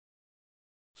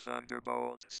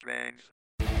Thunderbolt Strength.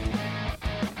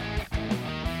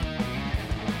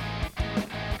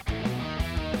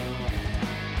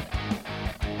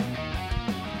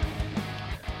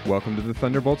 Welcome to the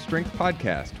Thunderbolt Strength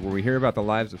Podcast, where we hear about the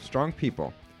lives of strong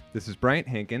people. This is Bryant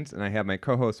Hankins, and I have my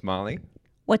co-hosts Molly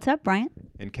What's up, Bryant?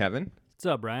 and Kevin. What's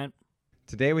up, Bryant?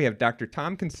 Today we have Dr.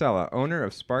 Tom Kinsella, owner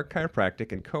of Spark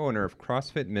Chiropractic and co-owner of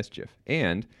CrossFit Mischief,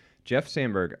 and Jeff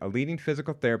Sandberg, a leading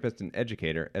physical therapist and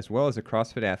educator, as well as a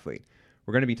CrossFit athlete.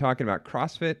 We're going to be talking about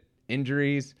CrossFit,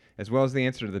 injuries, as well as the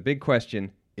answer to the big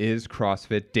question, is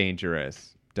CrossFit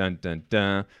dangerous? Dun, dun,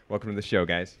 dun. Welcome to the show,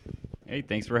 guys. Hey,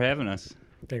 thanks for having us.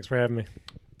 Thanks for having me.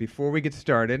 Before we get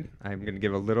started, I'm going to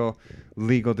give a little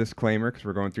legal disclaimer because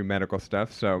we're going through medical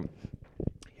stuff. So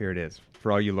here it is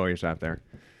for all you lawyers out there.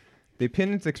 The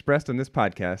opinions expressed on this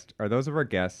podcast are those of our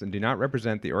guests and do not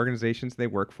represent the organizations they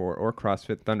work for or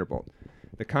CrossFit Thunderbolt.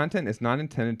 The content is not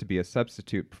intended to be a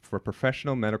substitute for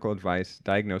professional medical advice,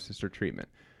 diagnosis, or treatment.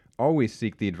 Always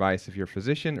seek the advice of your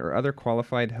physician or other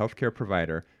qualified healthcare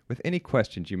provider with any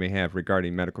questions you may have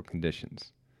regarding medical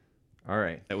conditions. All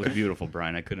right. That was beautiful,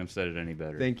 Brian. I couldn't have said it any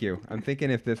better. Thank you. I'm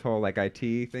thinking if this whole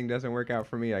IT thing doesn't work out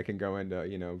for me, I can go into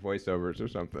voiceovers or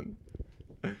something.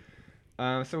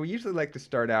 So we usually like to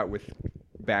start out with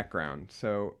background.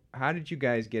 So how did you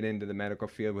guys get into the medical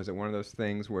field? Was it one of those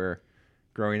things where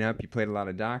growing up you played a lot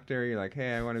of doctor? You're like,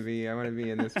 hey, I want to be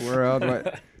in this world.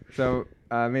 So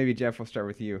maybe Jeff, we'll start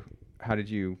with you. How did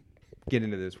you get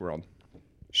into this world?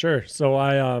 Sure. So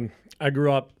I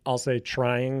grew up, I'll say,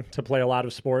 trying to play a lot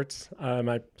of sports.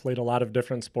 I played a lot of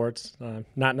different sports,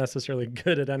 not necessarily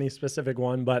good at any specific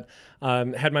one, but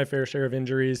had my fair share of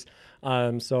injuries.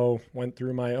 So went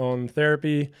through my own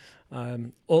therapy.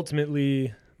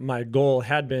 Ultimately, my goal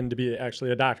had been to be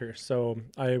actually a doctor. So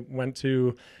I went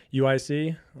to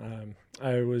UIC.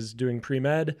 I was doing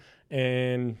pre-med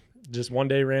and just one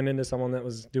day ran into someone that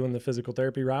was doing the physical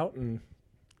therapy route and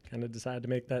kind of decided to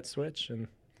make that switch. And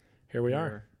here we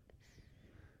are.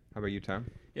 How about you, Tom?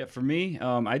 Yeah, for me,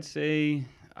 I'd say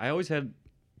I always had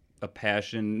a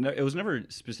passion. It was never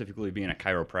specifically being a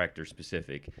chiropractor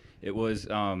specific. It was,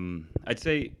 I'd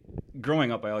say,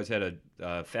 growing up, I always had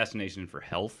a fascination for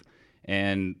health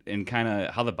and kind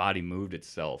of how the body moved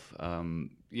itself. I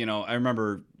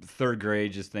remember third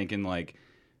grade just thinking like,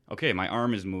 okay, my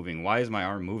arm is moving. Why is my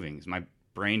arm moving? Is my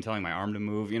brain telling my arm to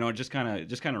move? It just kind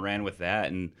of ran with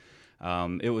that. And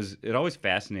it always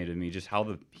fascinated me just how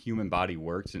the human body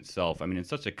works itself. I mean, it's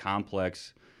such a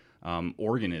complex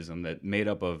organism that made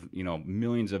up of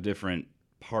millions of different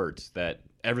parts that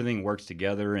everything works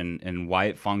together and why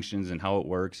it functions and how it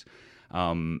works.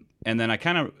 And then I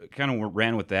kind of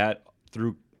ran with that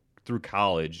through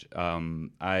college.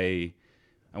 I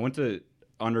went to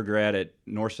undergrad at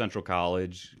North Central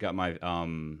College, got my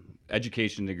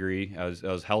education degree. I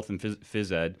was health and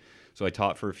phys ed, so I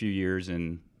taught for a few years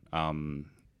in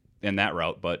that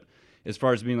route. But as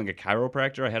far as being like a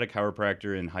chiropractor, I had a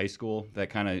chiropractor in high school that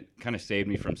kind of saved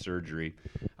me from surgery.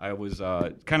 I was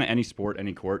kind of any sport,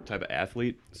 any court type of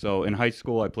athlete. So in high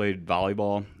school, I played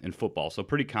volleyball and football. So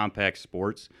pretty compact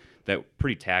sports that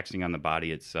pretty taxing on the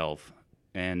body itself.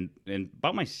 And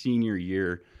about my senior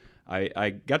year,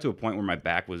 I got to a point where my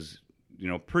back was,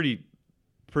 pretty.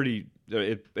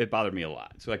 It bothered me a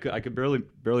lot. So I could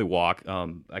barely walk.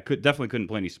 I definitely couldn't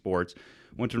play any sports.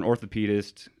 Went to an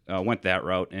orthopedist, went that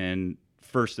route, and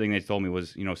first thing they told me was,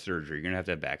 surgery. You're going to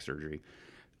have back surgery.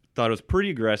 Thought it was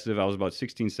pretty aggressive. I was about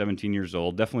 16, 17 years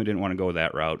old. Definitely didn't want to go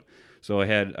that route. So I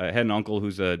had an uncle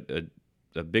who's a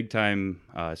big-time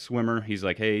swimmer. He's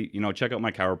like, hey, check out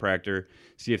my chiropractor,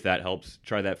 see if that helps.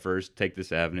 Try that first. Take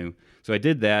this avenue. So I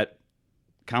did that,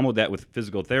 comboed that with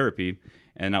physical therapy,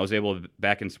 and I was able to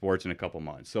back in sports in a couple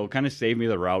months. So it kind of saved me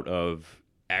the route of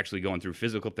actually going through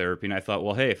physical therapy. And I thought,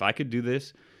 well, hey, if I could do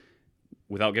this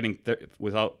without getting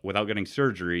without getting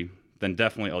surgery, then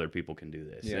definitely other people can do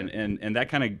this. Yeah. And that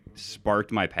kind of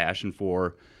sparked my passion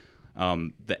for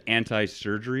the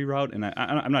anti-surgery route. And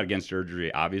I'm not against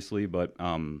surgery, obviously, but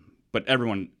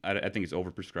everyone, I think it's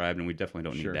overprescribed, and we definitely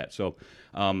don't need that. So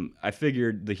I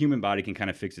figured the human body can kind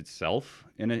of fix itself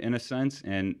in a sense,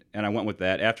 and I went with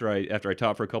that. After I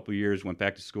taught for a couple of years, went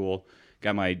back to school,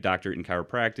 got my doctorate in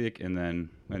chiropractic, and then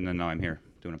now I'm here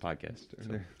doing a podcast.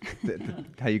 So.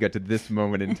 How you got to this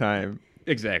moment in time.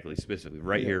 Exactly, specifically,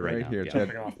 right here, right now. Here, Yeah.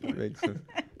 Jeff.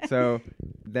 So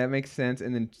that makes sense.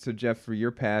 And then, so Jeff, for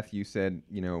your path, you said,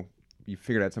 you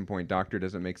figured at some point doctor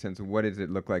doesn't make sense. What does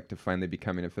it look like to finally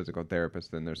becoming a physical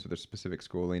therapist then? There's specific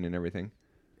schooling and everything?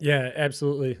 Yeah,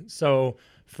 absolutely. So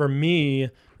for me,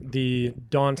 the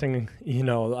daunting,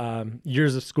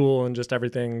 years of school and just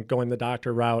everything going the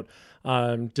doctor route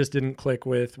just didn't click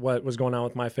with what was going on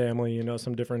with my family,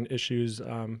 some different issues,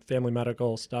 family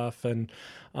medical stuff, and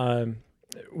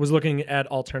was looking at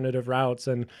alternative routes.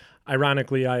 And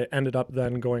ironically, I ended up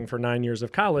then going for 9 years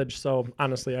of college. So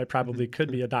honestly, I probably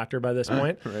could be a doctor by this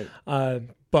point. Right.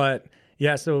 But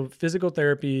yeah, so physical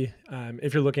therapy,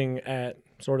 if you're looking at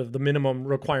sort of the minimum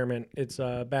requirement, it's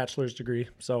a bachelor's degree.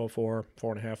 So for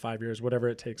 4.5, 5 years, whatever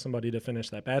it takes somebody to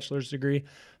finish that bachelor's degree,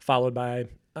 followed by,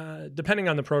 depending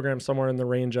on the program, somewhere in the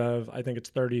range of, I think it's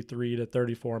 33 to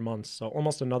 34 months. So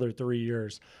almost another 3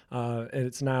 years. And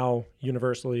it's now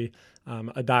universally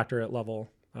a doctorate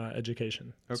level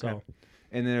education. Okay. So,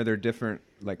 And then are there different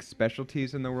like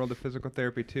specialties in the world of physical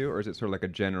therapy too, or is it sort of like a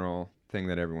general thing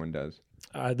that everyone does?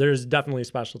 There's definitely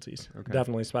specialties. Okay.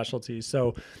 Definitely specialties.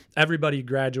 So everybody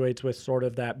graduates with sort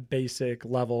of that basic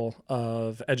level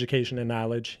of education and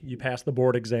knowledge. You pass the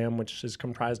board exam, which is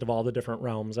comprised of all the different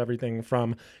realms, everything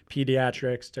from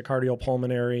pediatrics to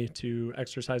cardiopulmonary to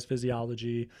exercise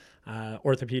physiology,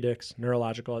 orthopedics,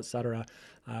 neurological, etc.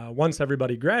 Once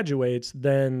everybody graduates,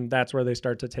 then that's where they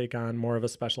start to take on more of a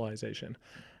specialization.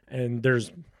 And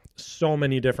there's so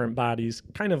many different bodies,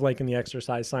 kind of like in the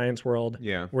exercise science world,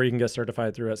 Yeah. where you can get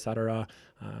certified through, et cetera.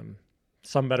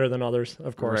 Some better than others,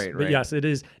 of course. Right, but right. yes,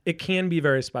 it can be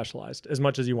very specialized as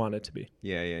much as you want it to be.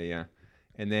 Yeah.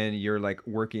 And then you're like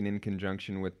working in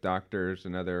conjunction with doctors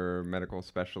and other medical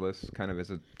specialists kind of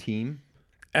as a team?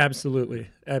 Absolutely.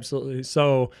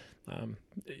 So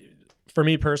for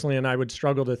me personally, and I would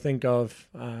struggle to think of,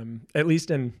 at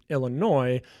least in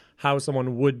Illinois, how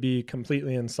someone would be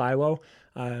completely in silo.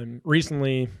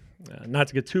 Recently, not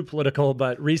to get too political,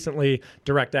 but recently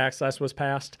direct access was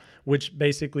passed, which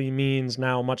basically means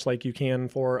now, much like you can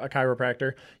for a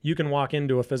chiropractor, you can walk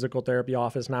into a physical therapy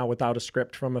office now without a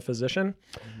script from a physician.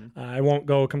 I won't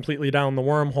go completely down the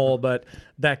wormhole, but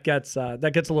that gets a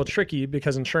little tricky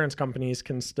because insurance companies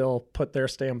can still put their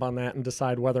stamp on that and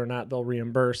decide whether or not they'll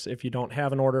reimburse if you don't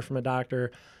have an order from a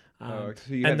doctor. So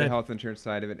you have the health insurance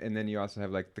side of it, and then you also have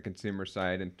like the consumer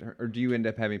side, or do you end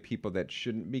up having people that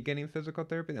shouldn't be getting physical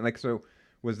therapy? And like, so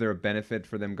was there a benefit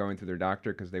for them going to their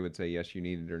doctor because they would say yes, you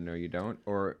need it, or no, you don't,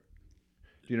 or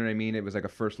do you know what I mean? It was like a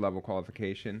first level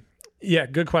qualification. Yeah,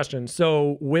 good question.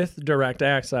 So with direct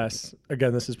access,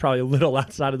 again, this is probably a little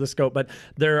outside of the scope, but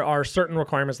there are certain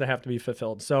requirements that have to be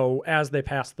fulfilled. So as they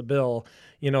passed the bill,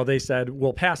 they said,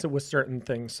 we'll pass it with certain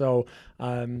things. So,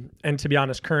 and to be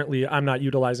honest, currently I'm not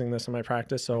utilizing this in my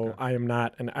practice, so okay. I am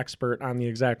not an expert on the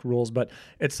exact rules, but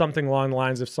it's something along the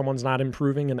lines, if someone's not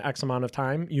improving in X amount of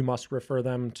time, you must refer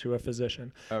them to a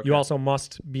physician. Okay. You also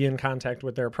must be in contact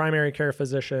with their primary care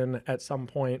physician at some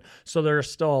point. So there are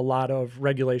still a lot of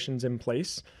regulations in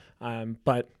place.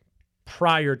 But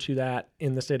prior to that,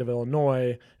 in the state of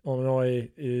Illinois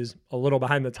is a little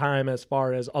behind the time as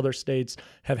far as other states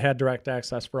have had direct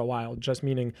access for a while, just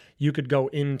meaning you could go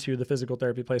into the physical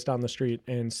therapy place down the street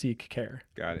and seek care.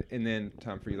 Got it. And then,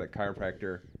 Tom, for you, like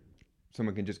chiropractor,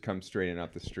 someone can just come straight in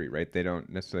off the street, right? They don't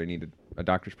necessarily need a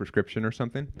doctor's prescription or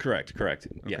something? Correct. Okay.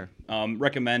 Yeah.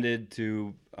 Recommended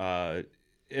to,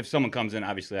 if someone comes in,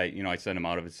 obviously, I send them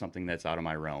out if it's something that's out of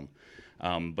my realm.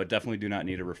 But definitely do not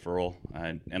need a referral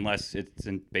unless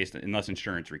unless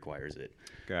insurance requires it.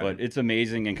 But it's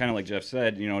amazing, and kind of like Jeff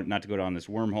said, not to go down this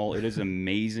wormhole, it is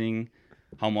amazing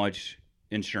how much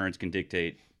insurance can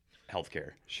dictate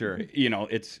healthcare. Sure.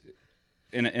 It's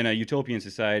in a utopian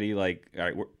society. Like, all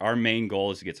right, our main goal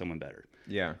is to get someone better.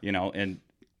 Yeah. And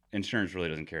insurance really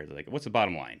doesn't care. They're like, what's the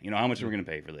bottom line? How much are we going to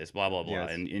pay for this? Blah, blah, blah.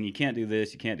 Yes. And you can't do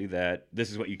this, you can't do that. This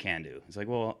is what you can do. It's like,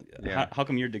 well, how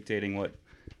come you're dictating what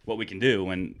we can do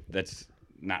when that's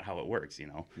not how it works,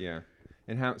 Yeah.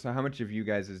 And how much of you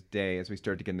guys' day, as we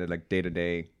start to get into like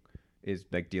day-to-day, is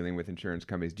like dealing with insurance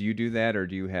companies? Do you do that, or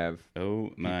do you have Oh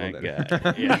my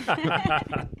God.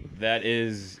 Yeah. That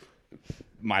is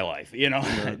my life.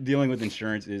 Dealing with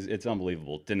insurance it's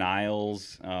unbelievable.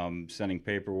 Denials, sending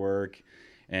paperwork,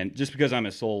 and just because I'm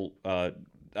a sole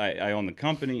I own the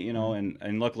company,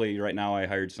 and luckily right now I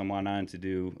hired someone on to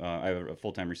do I have a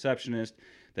full-time receptionist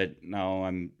that now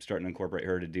I'm starting to incorporate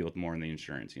her to deal with more in the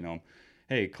insurance.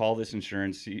 Hey, call this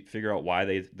insurance, figure out why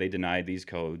they denied these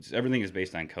codes. Everything is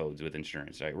based on codes with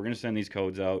insurance, right? We're going to send these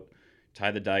codes out,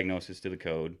 tie the diagnosis to the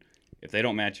code. If they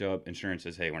don't match up, insurance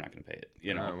says, hey, we're not going to pay it.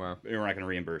 Oh, wow. We're not going to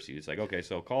reimburse you. It's like, okay,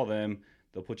 so call them.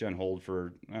 They'll put you on hold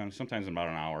for sometimes about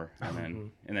an hour,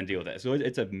 and then deal with that. So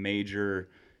it's a major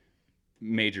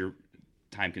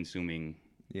time-consuming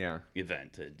Yeah.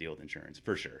 event to deal with insurance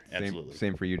for sure. Absolutely.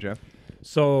 Same for you, Jeff.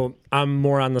 So I'm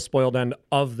more on the spoiled end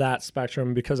of that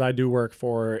spectrum because I do work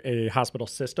for a hospital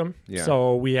system. Yeah.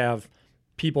 So we have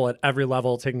people at every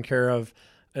level taking care of,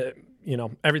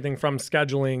 everything from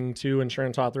scheduling to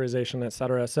insurance authorization, et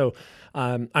cetera. So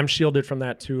I'm shielded from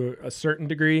that to a certain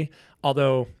degree,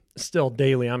 although still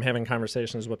daily I'm having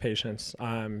conversations with patients,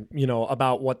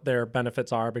 about what their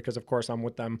benefits are, because of course I'm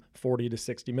with them 40 to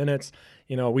 60 minutes.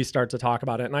 We start to talk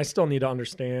about it, and I still need to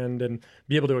understand and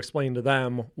be able to explain to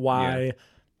them why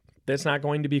it's not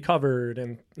going to be covered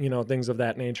and, things of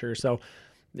that nature. So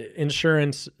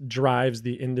insurance drives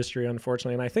the industry,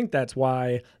 unfortunately. And I think that's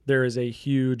why there is a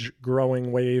huge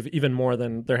growing wave, even more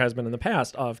than there has been in the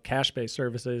past, of cash-based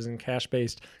services and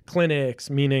cash-based clinics,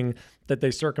 meaning that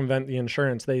they circumvent the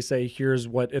insurance. They say, here's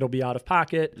what it'll be out of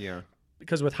pocket. Yeah.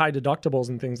 Because with high deductibles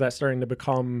and things, that's starting to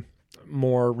become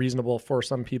more reasonable for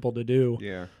some people to do.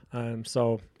 Yeah.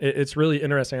 So it's really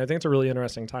interesting. I think it's a really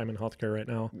interesting time in healthcare right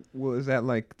now. Well, is that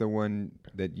like the one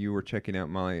that you were checking out,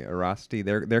 Molly Arasti?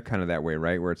 They're kind of that way,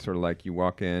 right? Where it's sort of like you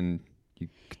walk in,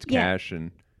 it's cash,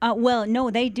 and well, no,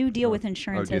 they do deal with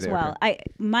insurance do as they? well. Okay.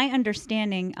 My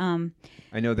understanding.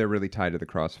 I know they're really tied to the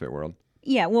CrossFit world.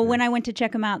 Yeah, well, when I went to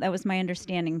check them out, that was my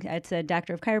understanding. It's a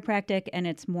doctor of chiropractic, and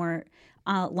it's more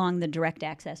along the direct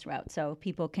access route, so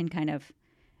people can kind of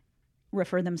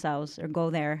refer themselves or go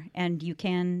there, and you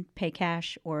can pay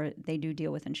cash, or they do deal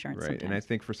with insurance Right. sometimes. And I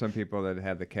think for some people that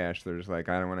have the cash, they're just like,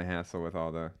 I don't want to hassle with all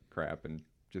the crap and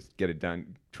just get it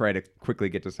done. Try to quickly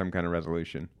get to some kind of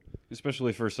resolution.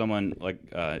 Especially for someone like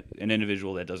an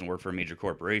individual that doesn't work for a major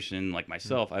corporation like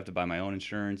myself. I have to buy my own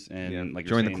insurance, and like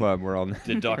join you're the saying, club. We're all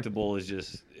deductible is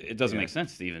just, it doesn't make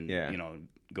sense to even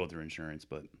go through insurance.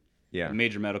 But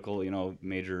major medical,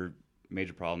 major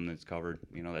problem that's covered,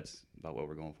 that's about what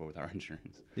we're going for with our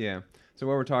insurance. Yeah. So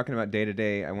what we're talking about day to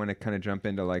day, I want to kind of jump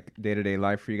into like day to day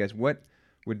life for you guys. What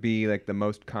would be like the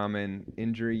most common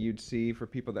injury you'd see for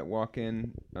people that walk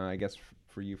in? I guess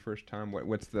for you first, Tom,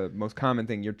 what's the most common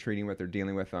thing you're treating with or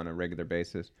dealing with on a regular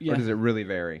basis? Or does it really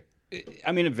vary?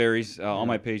 It varies. All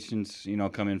my patients,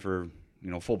 come in for,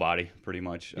 full body pretty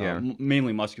much. Yeah.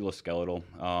 Mainly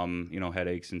musculoskeletal,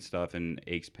 headaches and stuff, and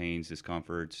aches, pains,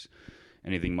 discomforts,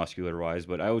 anything muscular wise.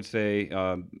 But I would say,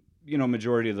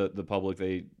 majority of the public,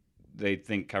 they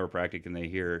think chiropractic and they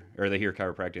hear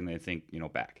chiropractic and they think,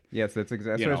 back. Yes, that's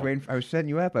exactly. I was waiting. I was setting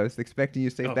you up. I was expecting you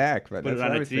to say back, but put that's it on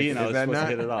what I a was T thinking. and I was Is that supposed not? to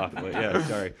hit it off. But yeah,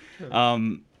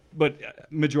 sorry. But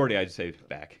majority, I'd say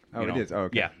back. It is. Oh,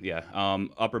 okay. Yeah.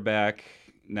 Upper back,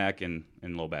 neck, and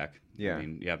low back.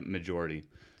 Yeah. Majority.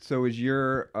 So is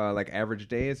your like average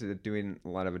day? Is it doing a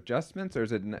lot of adjustments, or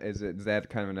is that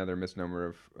kind of another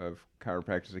misnomer of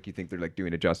chiropractors? Like you think they're like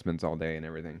doing adjustments all day and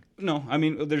everything? No, I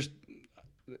mean there's,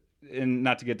 and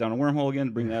not to get down a wormhole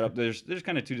again, bring that up. There's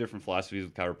kind of two different philosophies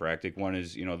with chiropractic. One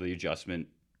is the adjustment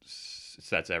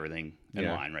sets everything in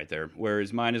line right there,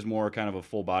 whereas mine is more kind of a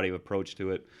full body approach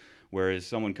to it. Whereas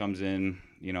someone comes in,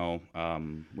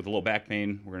 with a low back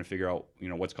pain, we're going to figure out,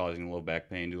 what's causing the low back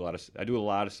pain. I do a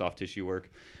lot of soft tissue work,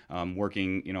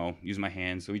 working, using my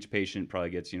hands. So each patient probably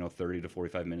gets, 30 to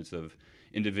 45 minutes of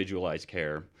individualized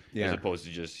care, as opposed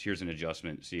to just here's an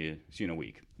adjustment, see you in a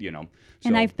week, So,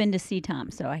 and I've been to see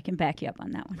Tom, so I can back you up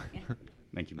on that one.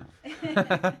 Thank you, Mel.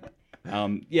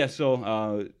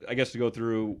 So I guess to go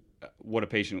through what a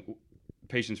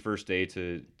patient's first day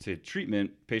to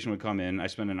treatment, patient would come in, I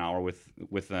spend an hour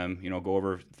with them, go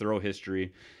over thorough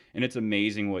history, and it's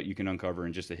amazing what you can uncover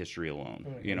in just the history alone,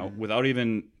 without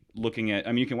even looking at,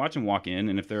 you can watch them walk in,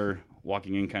 and if they're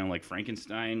walking in kind of like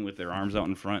Frankenstein with their arms out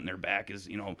in front and their back is,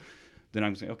 then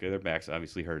I'm saying, okay, their back's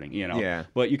obviously hurting, Yeah.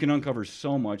 But you can uncover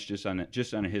so much just on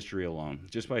a history alone,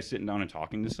 just by sitting down and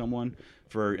talking to someone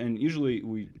and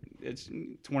usually it's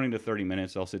 20 to 30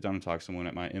 minutes. I'll sit down and talk to someone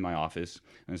in my office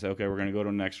and say, okay, we're going to go to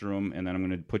the next room, and then I'm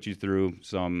going to put you through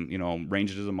some,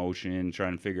 ranges of motion, try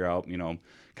and figure out,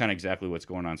 kind of exactly what's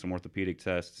going on, some orthopedic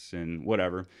tests and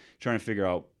whatever, trying to figure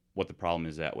out what the problem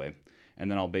is that way. And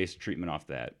then I'll base treatment off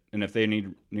that. And if they need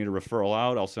a referral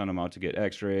out, I'll send them out to get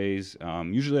X-rays.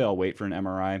 Usually I'll wait for an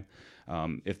MRI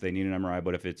if they need an MRI.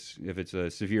 But if it's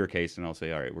a severe case, then I'll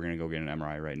say, all right, we're going to go get an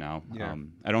MRI right now. Yeah.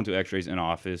 I don't do X-rays in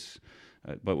office,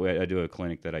 but I do a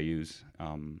clinic that I use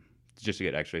just to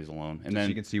get X-rays alone. And So then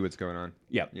you can see what's going on.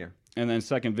 Yeah. Yeah. And then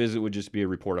second visit would just be a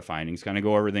report of findings, kind of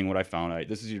go everything what I found. All right,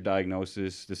 this is your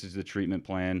diagnosis. This is the treatment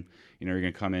plan. You're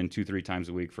going to come in 2-3 times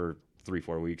a week for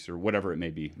 3-4 weeks or whatever it may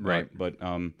be. Right. But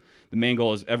the main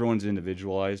goal is everyone's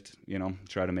individualized,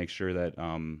 try to make sure that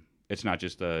it's not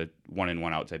just a one in,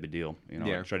 one out type of deal.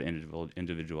 Try to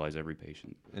individualize every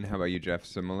patient. And how about you, Jeff?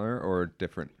 Similar or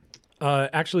different?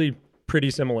 Actually, pretty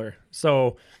similar.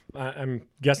 So I'm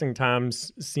guessing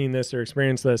Tom's seen this or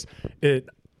experienced this.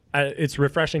 It's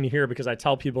refreshing to hear because I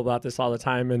tell people about this all the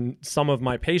time, and some of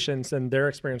my patients and their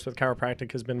experience with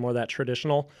chiropractic has been more that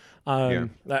traditional.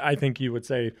 I think you would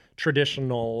say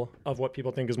traditional of what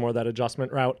people think is more that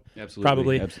adjustment route.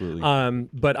 Absolutely.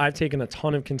 But I've taken a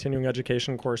ton of continuing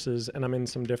education courses, and I'm in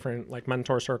some different like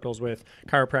mentor circles with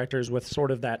chiropractors with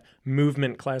sort of that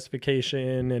movement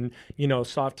classification and,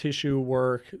 soft tissue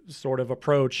work sort of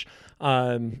approach.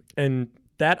 And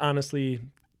that honestly,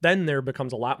 then there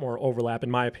becomes a lot more overlap, in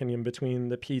my opinion, between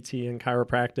the PT and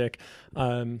chiropractic,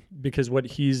 because what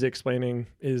he's explaining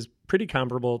is pretty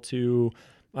comparable to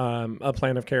a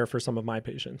plan of care for some of my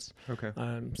patients. Okay.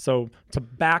 So to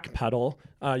backpedal,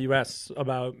 you asked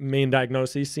about main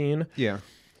diagnoses seen. Yeah.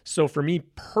 So for me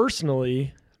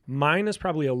personally, mine is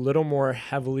probably a little more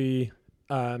heavily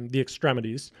the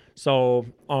extremities. So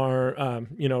our,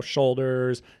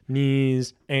 shoulders,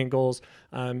 knees, ankles,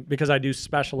 because I do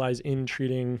specialize in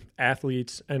treating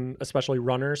athletes and especially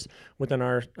runners within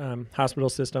our hospital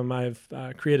system. I've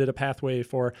created a pathway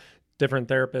for different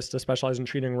therapists to specialize in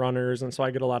treating runners. And so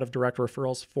I get a lot of direct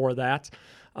referrals for that.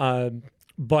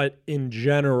 But in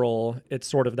general, it's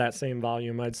sort of that same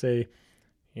volume. I'd say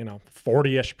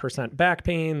 40-ish% back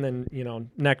pain, then,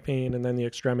 neck pain, and then the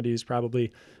extremities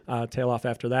probably tail off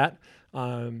after that.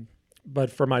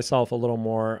 But for myself, a little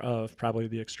more of probably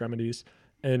the extremities.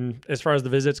 And as far as the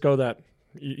visits go, that,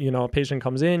 a patient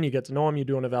comes in, you get to know them, you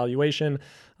do an evaluation.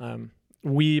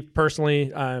 We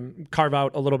personally carve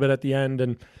out a little bit at the end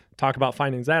and talk about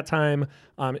findings that time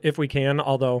if we can,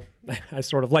 although I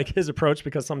sort of like his approach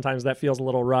because sometimes that feels a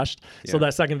little rushed. Yeah. So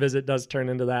that second visit does turn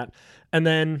into that. And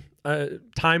then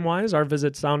time-wise, our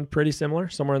visits sound pretty similar,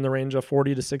 somewhere in the range of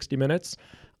 40 to 60 minutes.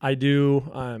 I do,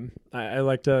 I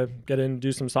like to get in and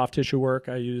do some soft tissue work.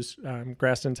 I use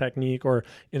Graston technique or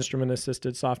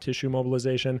instrument-assisted soft tissue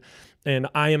mobilization. And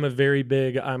I'm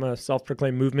a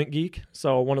self-proclaimed movement geek.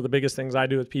 So one of the biggest things I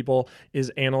do with people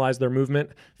is analyze their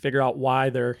movement, figure out why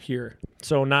they're here.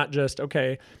 So not just,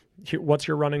 okay, what's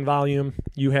your running volume?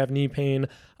 You have knee pain.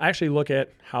 I actually look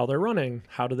at how they're running.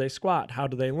 How do they squat? How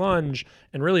do they lunge?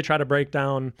 And really try to break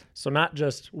down. So not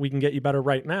just we can get you better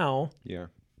right now. Yeah.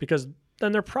 Because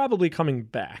then they're probably coming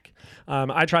back.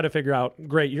 I try to figure out,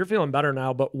 great, you're feeling better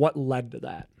now, but what led to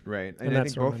that? Right. And I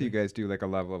think both of you guys do like a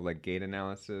level of like gait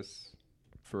analysis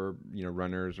for,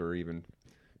 runners or even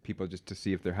people just to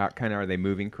see if they're are they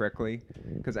moving correctly?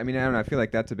 Because I don't know, I feel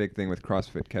like that's a big thing with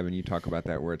CrossFit. Kevin, you talk about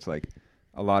that where it's like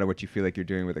a lot of what you feel like you're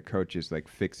doing with a coach is like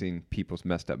fixing people's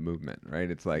messed up movement, right?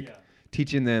 It's like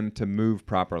teaching them to move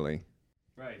properly.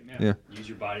 Right. Yeah. Use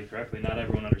your body correctly. Not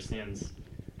everyone understands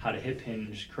how to hip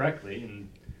hinge correctly, and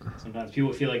sometimes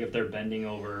people feel like if they're bending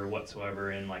over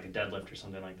whatsoever in like a deadlift or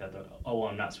something like that,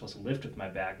 I'm not supposed to lift with my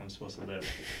back, I'm supposed to lift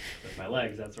with my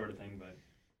legs, that sort of thing. But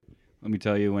let me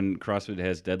tell you, when CrossFit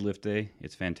has deadlift day,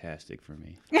 it's fantastic for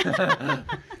me.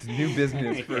 It's new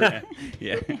business for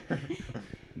yeah.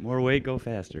 More weight, go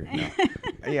faster. No.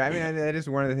 Yeah, that is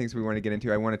one of the things we want to get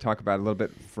into. I want to talk about a little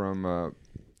bit from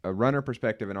a runner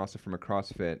perspective and also from a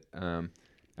CrossFit.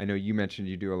 I know you mentioned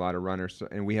you do a lot of runners,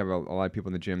 and we have a lot of people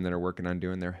in the gym that are working on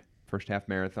doing their first half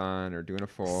marathon or doing a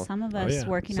full. Some of us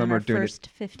working on our first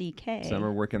 50K. Some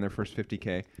are working their first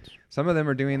 50K. Some of them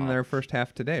are doing their first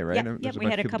half today, right? Yep, we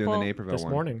had a couple doing the Naperville this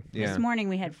morning. Yeah. This morning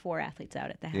we had 4 athletes out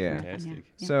at the half marathon.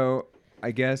 Yeah. So I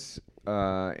guess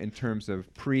in terms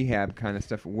of prehab kind of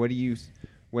stuff,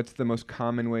 what's the most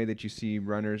common way that you see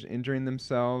runners injuring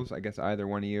themselves? I guess either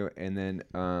one of you, and then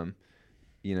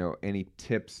any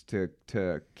tips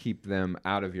to keep them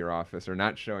out of your office or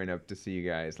not showing up to see you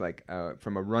guys? Like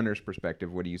from a runner's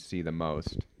perspective, what do you see the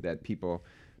most that people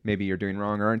maybe you're doing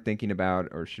wrong or aren't thinking about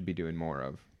or should be doing more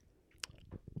of?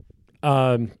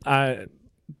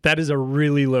 That is a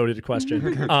really loaded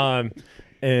question.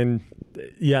 And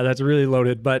yeah, that's really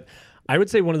loaded. But I would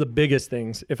say one of the biggest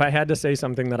things, if I had to say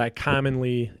something that I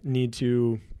commonly need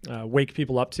to wake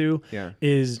people up to,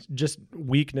 is just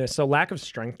weakness. So lack of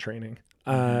strength training.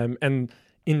 And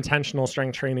intentional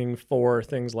strength training for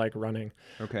things like running.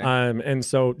 Okay. And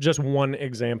so just one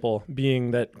example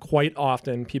being that quite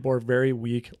often people are very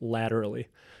weak laterally.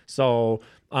 So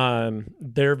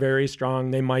they're very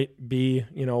strong. They might be,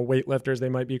 weightlifters. They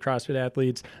might be CrossFit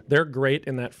athletes. They're great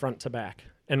in that front to back.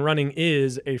 And running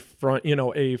is a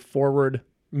forward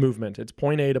movement. It's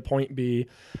point A to point B.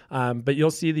 But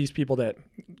you'll see these people that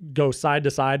go side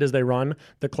to side as they run.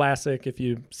 The classic, if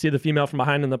you see the female from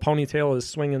behind and the ponytail is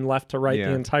swinging left to right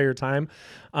the entire time,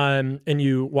 and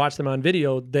you watch them on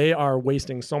video, they are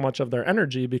wasting so much of their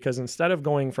energy because instead of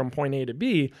going from point A to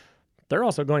B, they're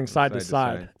also going side to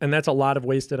side. And that's a lot of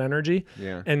wasted energy.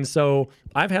 Yeah. And so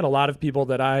I've had a lot of people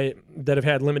that have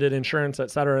had limited insurance,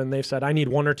 et cetera, and they've said, I need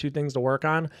 1 or 2 things to work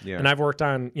on. Yeah. And I've worked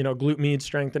on, glute med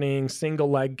strengthening, single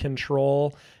leg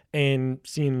control, and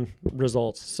seen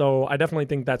results. So I definitely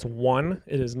think that's one.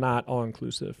 It is not all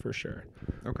inclusive for sure.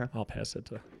 Okay. I'll pass it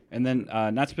to. And then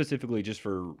not specifically just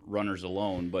for runners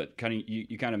alone, but kind of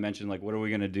you kind of mentioned like what are we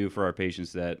going to do for our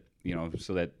patients that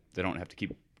so that they don't have to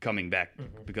keep coming back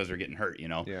because they're getting hurt.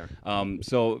 Yeah.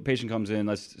 So a patient comes in.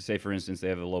 Let's say for instance they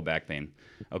have a low back pain.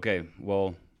 Okay.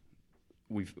 Well,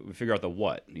 we figure out the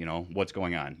what. What's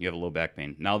going on. You have a low back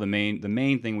pain. Now the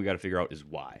main thing we got to figure out is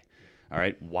why. All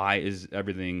right, why is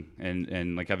everything,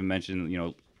 and like Kevin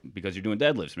mentioned, because you're doing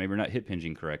deadlifts, maybe you're not hip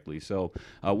hinging correctly. So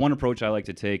one approach I like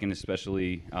to take, and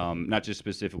especially not just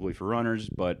specifically for runners,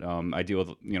 but I deal with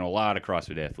a lot of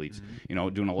CrossFit athletes,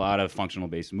 doing a lot of functional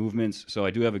based movements. So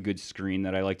I do have a good screen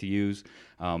that I like to use.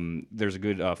 There's a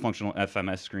good functional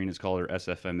FMS screen, it's called, or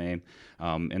SFMA,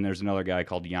 and there's another guy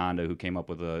called Yanda who came up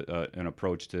with an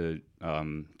approach to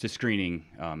screening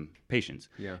patients.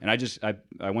 Yeah. And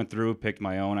I went through, picked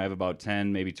my own. I have about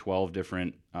 10, maybe 12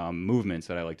 different movements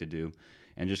that I like to do,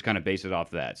 and just kind of base it off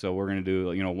that. So we're going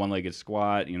to do, one-legged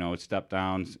squat, step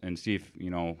down and see if,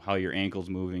 how your ankle's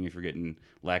moving, if you're getting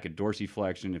lack of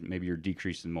dorsiflexion, if maybe you're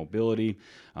decreased in mobility,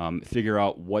 figure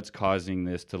out what's causing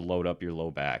this to load up your low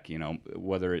back,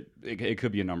 whether it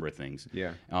could be a number of things.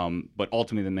 Yeah. But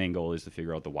ultimately the main goal is to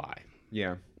figure out the why.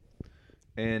 Yeah.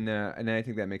 And I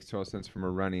think that makes total sense from a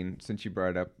running. Since you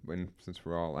brought it up, and since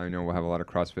I know we'll have a lot of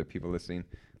CrossFit people listening,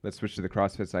 let's switch to the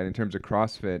CrossFit side. In terms of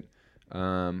CrossFit,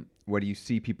 what do you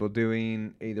see people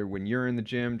doing either when you're in the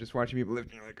gym, just watching people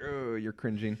lift, and you're like, oh, you're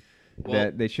cringing,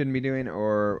 that they shouldn't be doing,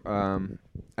 or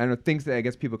I don't know, things that I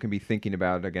guess people can be thinking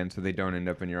about, again, so they don't end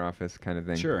up in your office kind of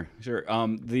thing. Sure.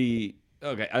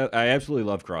 I absolutely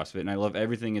love CrossFit, and I love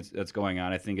everything that's going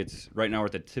on. I think it's right now we're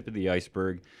at the tip of the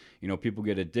iceberg. People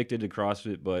get addicted to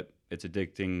CrossFit, but it's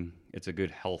addicting. It's a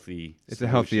good, healthy. It's a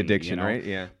healthy addiction, right?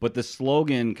 Yeah. But the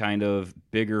slogan, kind of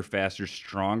bigger, faster,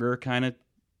 stronger, kind of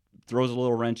throws a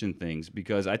little wrench in things,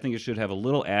 because I think it should have a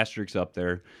little asterisk up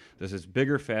there that says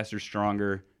bigger, faster,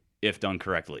 stronger, if done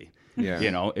correctly.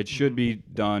 Yeah. It should be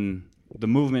done. The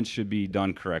movement should be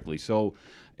done correctly. So,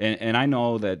 and I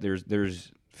know that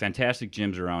there's fantastic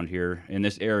gyms around here in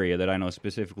this area that I know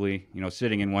specifically,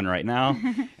 sitting in one right now.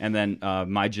 And then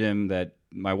my gym that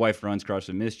my wife runs,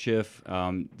 CrossFit Mischief,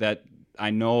 that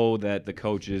I know that the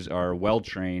coaches are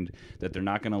well-trained, that they're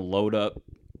not going to load up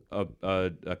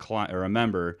a client or a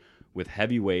member with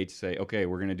heavy weights, say, okay,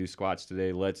 we're going to do squats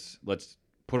today. Let's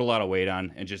put a lot of weight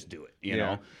on and just do it, you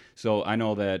know? So I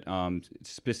know that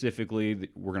specifically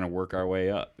we're going to work our way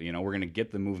up. We're going to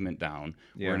get the movement down.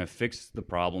 Yeah. We're going to fix the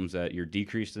problems that you're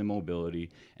decreased in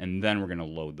mobility, and then we're going to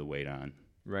load the weight on.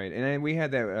 Right. And we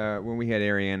had that when we had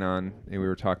Ariane on, and we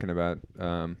were talking about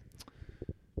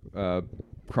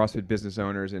CrossFit business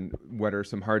owners and what are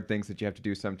some hard things that you have to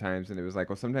do sometimes. And it was like,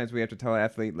 well, sometimes we have to tell an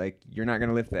athlete, like, you're not going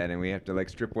to lift that, and we have to, like,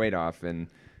 strip weight off, and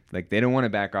like they don't want to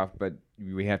back off, but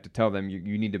we have to tell them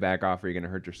you need to back off or you're going to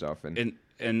hurt yourself.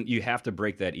 And you have to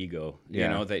break that ego.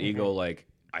 That ego, like,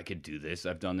 I could do this.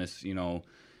 I've done this.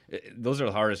 Those are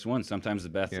the hardest ones. Sometimes the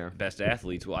best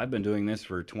athletes. Well, I've been doing this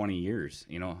for 20 years.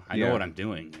 I know what I'm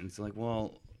doing. And it's like,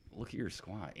 well, look at your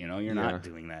squat. You're not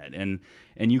doing that, and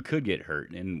you could get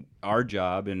hurt. And our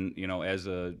job, and as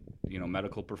a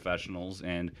medical professionals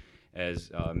and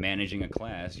as managing a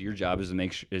class, your job is to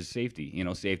make is safety.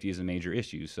 Safety is a major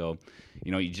issue. So,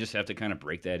 you just have to kind of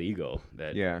break that ego.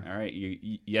 That all right,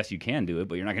 yes, you can do it,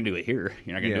 but you're not going to do it here.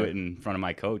 You're not going to do it in front of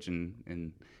my coach and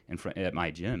in front at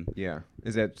my gym. Yeah,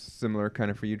 is that similar kind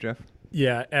of for you, Jeff?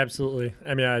 Yeah, absolutely.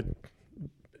 I mean, I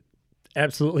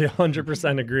absolutely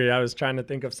 100% agree. I was trying to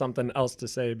think of something else to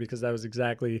say because that was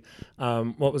exactly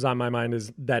what was on my mind.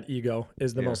 Is that ego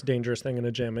is the most dangerous thing in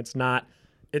a gym. It's not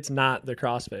the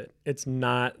CrossFit. It's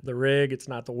not the rig. It's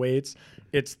not the weights.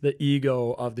 It's the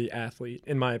ego of the athlete,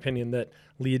 in my opinion, that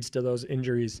leads to those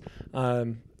injuries.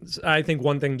 I think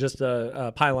one thing, just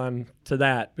to pile on to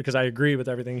that, because I agree with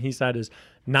everything he said, is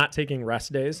not taking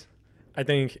rest days, I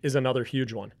think, is another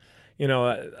huge one.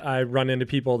 I run into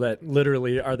people that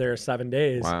literally are there 7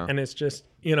 days. Wow. And it's just,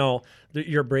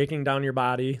 you're breaking down your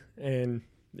body and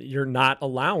you're not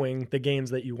allowing the gains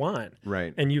that you want.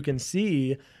 Right. And you can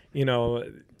see,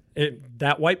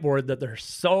 that whiteboard that they're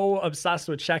so obsessed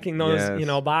with checking those,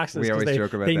 boxes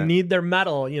because they need their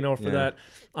medal,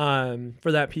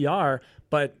 for that PR.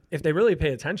 But if they really pay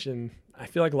attention, I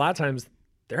feel like a lot of times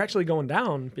they're actually going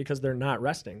down because they're not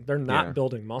resting. They're not Yeah.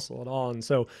 building muscle at all. And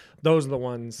so those are the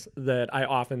ones that I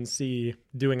often see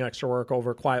doing extra work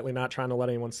over quietly, not trying to let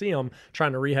anyone see them,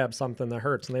 trying to rehab something that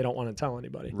hurts and they don't want to tell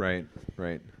anybody. Right.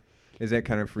 Is that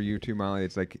kind of for you too, Molly?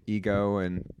 It's like ego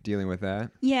and dealing with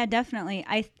that? Yeah, definitely.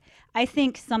 I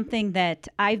think something that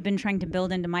I've been trying to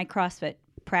build into my CrossFit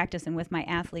practice and with my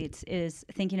athletes is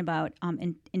thinking about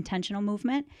intentional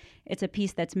movement. It's a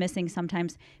piece that's missing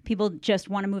sometimes. People just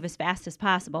want to move as fast as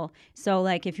possible. So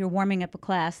like if you're warming up a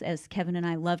class, as Kevin and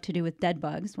I love to do with dead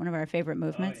bugs, one of our favorite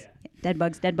movements, dead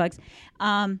bugs.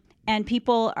 And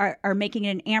people are making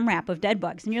an AMRAP of dead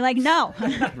bugs. And you're like, no,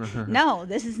 no,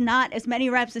 this is not as many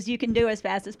reps as you can do as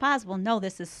fast as possible. No,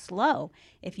 this is slow.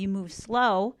 If you move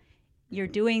slow, you're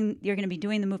going to be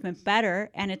doing the movement better,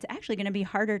 and it's actually going to be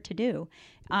harder to do.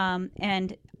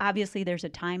 And obviously there's a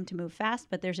time to move fast,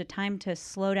 but there's a time to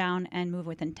slow down and move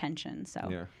with intention.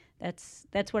 So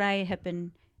that's what I have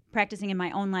been practicing in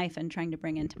my own life and trying to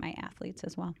bring into my athletes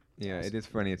as well. Yeah, it is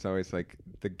funny. It's always like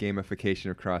the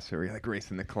gamification of CrossFit where you're like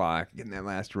racing the clock, getting that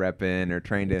last rep in, or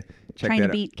trying to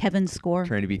beat Kevin's score.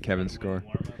 Trying to beat Kevin's score.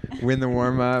 Win the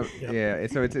warm-up. Yeah,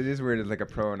 so it is weird. It's like a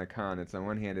pro and a con. It's on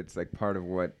one hand, it's like part of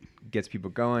what gets people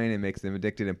going and makes them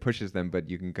addicted and pushes them, but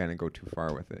you can kind of go too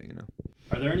far with it, you know.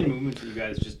 Are there any movements that you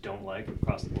guys just don't like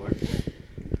across the board?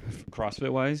 CrossFit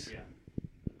wise? Yeah.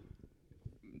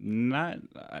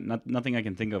 Nothing I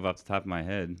can think of off the top of my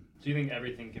head. So you think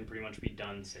everything can pretty much be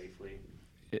done safely?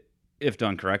 If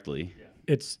done correctly. Yeah.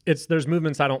 It's there's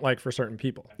movements I don't like for certain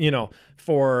people.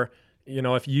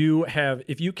 If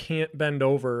you can't bend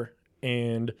over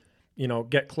and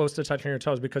get close to touching your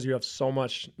toes because you have so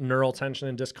much neural tension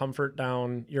and discomfort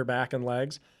down your back and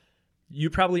legs, you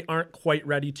probably aren't quite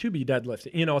ready to be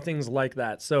deadlifting, things like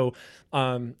that. So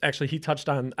actually he touched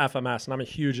on FMS, and I'm a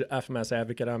huge FMS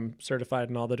advocate. I'm certified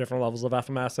in all the different levels of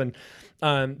FMS.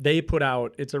 And they put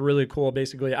out, it's a really cool,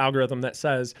 basically algorithm that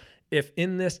says, if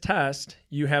in this test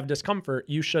you have discomfort,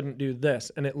 you shouldn't do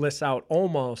this. And it lists out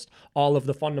almost all of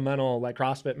the fundamental like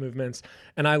CrossFit movements.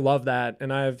 And I love that.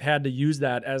 And I've had to use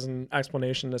that as an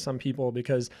explanation to some people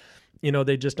because,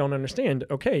 they just don't understand.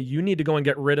 Okay, you need to go and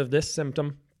get rid of this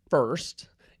symptom first,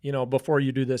 before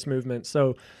you do this movement.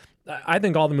 So I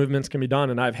think all the movements can be done.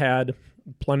 And I've had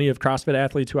plenty of CrossFit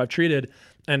athletes who I've treated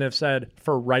and have said,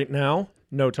 for right now,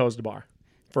 no toes to bar.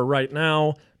 For right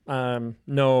now,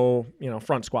 no,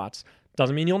 front squats.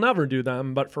 Doesn't mean you'll never do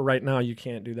them, but for right now, you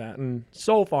can't do that. And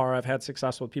so far, I've had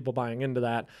success with people buying into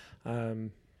that.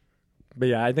 But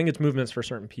yeah, I think it's movements for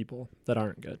certain people that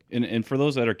aren't good. And for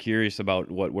those that are curious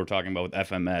about what we're talking about with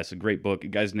FMS, a great book. The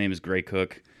guy's name is Gray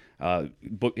Cook. The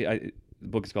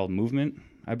book is called Movement,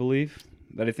 I believe,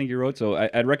 that I think you wrote. So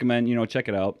I'd recommend, check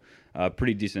it out.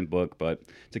 Pretty decent book. But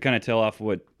to kind of tail off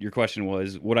what your question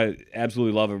was, what I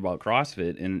absolutely love about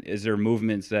CrossFit, and is there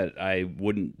movements that I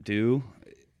wouldn't do?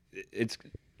 It's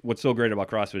what's so great about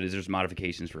CrossFit is there's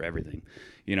modifications for everything.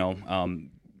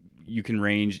 You can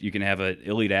range. You can have an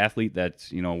elite athlete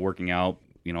that's working out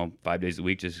 5 days a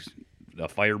week, just a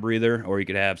fire breather, or you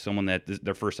could have someone that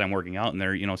their first time working out and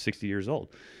they're 60 years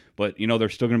old. But, they're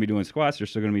still going to be doing squats. They're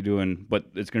still going to be doing, but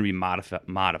it's going to be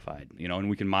modified, and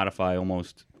we can modify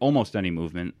almost any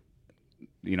movement.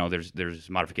 There's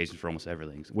modifications for almost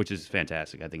everything, which is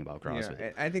fantastic, I think, about CrossFit.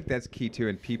 Yeah, I think that's key, too,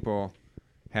 and people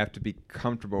have to be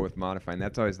comfortable with modifying.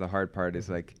 That's always the hard part is,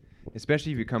 like,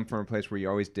 especially if you come from a place where you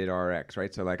always did RX,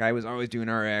 right? So, like, I was always doing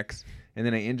RX, and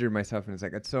then I injured myself, and it's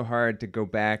like, it's so hard to go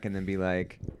back and then be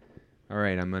like, all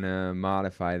right, I'm going to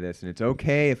modify this. And it's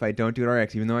okay if I don't do it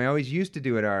RX, even though I always used to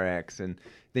do it RX. And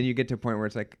then you get to a point where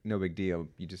it's like, no big deal.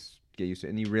 You just get used to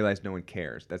it. And you realize no one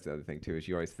cares. That's the other thing, too, is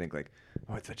you always think like,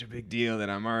 oh, it's such a big deal that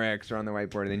I'm RX or on the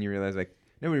whiteboard. And then you realize like,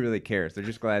 nobody really cares. They're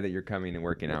just glad that you're coming and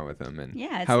working out with them. And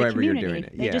it's however the you're community.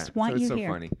 doing it. They just want so you it's here.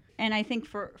 So funny. And I think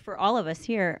for all of us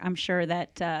here, I'm sure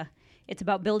that it's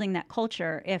about building that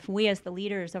culture. If we as the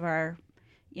leaders of our,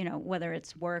 whether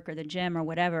it's work or the gym or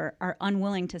whatever, are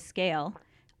unwilling to scale,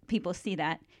 people see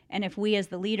that. And if we as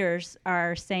the leaders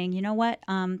are saying, you know what,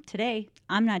 today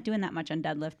I'm not doing that much on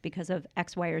deadlift because of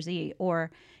X, Y, or Z,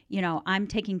 or, I'm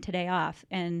taking today off,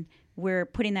 and we're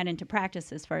putting that into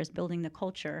practice as far as building the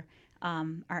culture,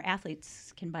 our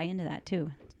athletes can buy into that too.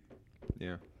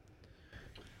 Yeah.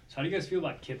 So how do you guys feel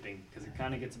about kipping? Because it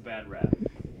kind of gets a bad rap.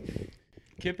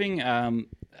 Kipping,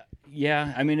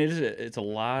 yeah, I mean, it's a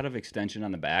lot of extension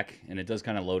on the back, and it does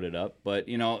kind of load it up. But,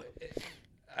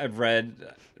 I've read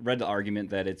the argument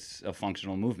that it's a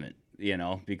functional movement,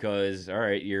 because all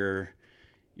right, your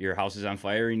house is on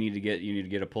fire, you need to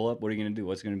get a pull up. What are you going to do?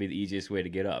 What's going to be the easiest way to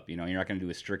get up? You're not going to do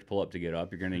a strict pull up to get up.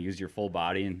 You're going to use your full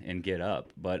body and get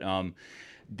up. But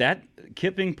that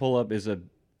kipping pull up is a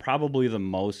probably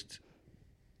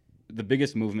the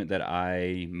biggest movement that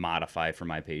I modify for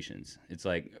my patients. It's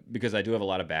like, because I do have a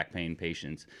lot of back pain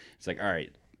patients, it's like, all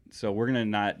right, so we're gonna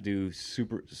not do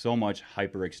so much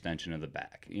hyperextension of the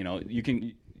back. You know, you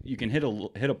can hit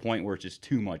a point where it's just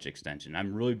too much extension.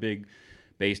 I'm really big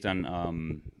based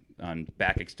on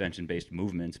back extension based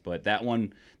movements, but that's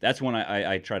one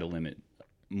I try to limit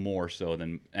more so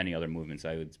than any other movements,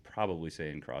 I would probably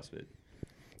say, in CrossFit.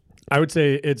 I would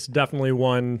say it's definitely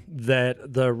one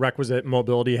that the requisite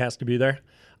mobility has to be there.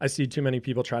 I see too many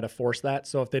people try to force that.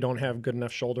 So if they don't have good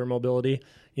enough shoulder mobility,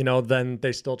 then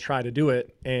they still try to do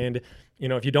it. And,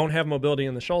 if you don't have mobility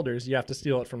in the shoulders, you have to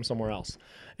steal it from somewhere else.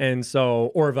 And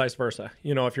so, or vice versa.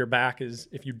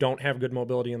 If you don't have good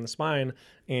mobility in the spine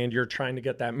and you're trying to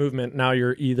get that movement, now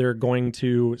you're either going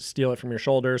to steal it from your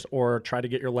shoulders or try to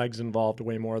get your legs involved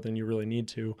way more than you really need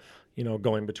to,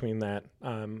 going between that,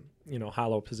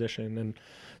 hollow position. And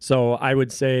so I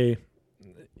would say,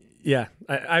 yeah,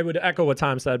 I would echo what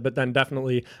Tom said, but then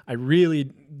definitely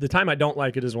the time I don't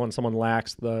like it is when someone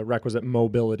lacks the requisite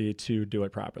mobility to do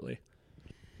it properly.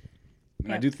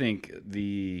 And I do think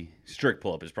the strict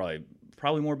pull-up is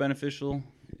probably more beneficial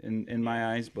in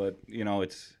my eyes, but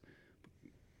it's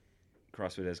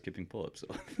CrossFit has kipping pull-ups,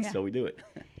 so we do it.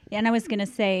 Yeah, and I was going to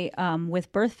say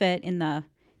with BirthFit in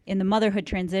the motherhood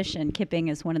transition, kipping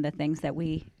is one of the things that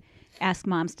we ask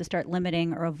moms to start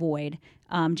limiting or avoid,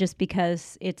 just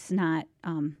because it's not.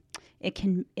 It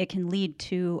can lead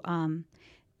to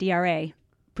DRA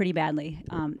pretty badly,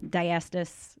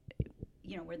 diastasis.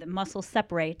 Where the muscles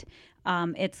separate.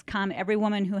 It's common. Every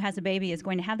woman who has a baby is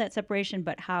going to have that separation,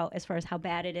 but as far as how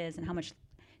bad it is and how much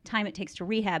time it takes to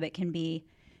rehab, it can be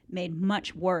made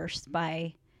much worse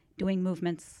by doing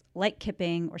movements like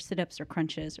kipping or sit-ups or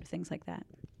crunches or things like that.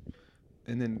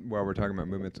 And then while we're talking about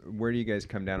movements, where do you guys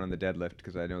come down on the deadlift?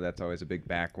 Because I know that's always a big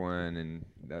back one, and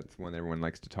that's one everyone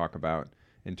likes to talk about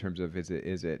in terms of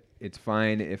it's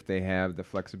fine if they have the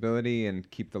flexibility and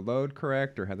keep the load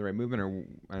correct or have the right movement, or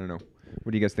I don't know.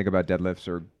 What do you guys think about deadlifts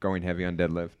or going heavy on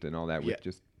deadlift and all that? Yeah. With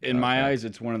just in my eyes,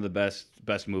 it's one of the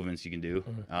best movements you can do.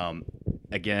 Mm-hmm.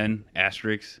 Again,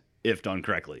 asterisks, if done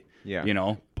correctly.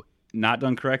 Yeah. Not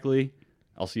done correctly,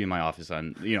 I'll see you in my office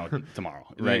on tomorrow,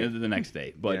 right? The next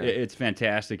day. But it's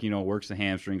fantastic. Works the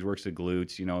hamstrings, works the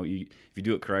glutes. If you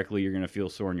do it correctly, you're gonna feel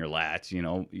sore in your lats.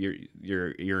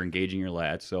 You're engaging your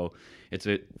lats. So it's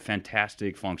a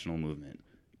fantastic functional movement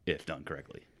if done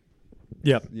correctly.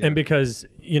 Yep. Yeah. And because,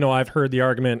 I've heard the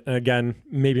argument, again,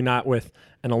 maybe not with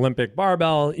an Olympic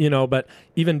barbell, but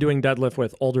even doing deadlift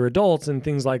with older adults and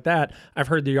things like that, I've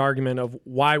heard the argument of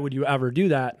why would you ever do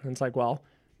that? And it's like, well,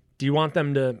 do you want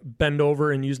them to bend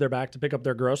over and use their back to pick up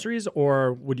their groceries,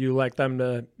 or would you like them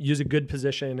to use a good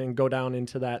position and go down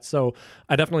into that? So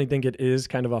I definitely think it is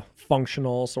kind of a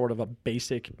functional, sort of a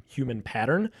basic human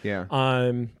pattern. Yeah.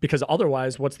 Because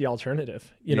otherwise, what's the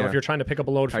alternative? If you're trying to pick up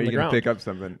a load from the ground. How are you going to pick up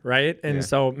something? Right? And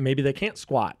so maybe they can't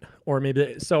squat, or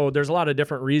so there's a lot of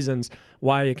different reasons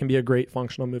why it can be a great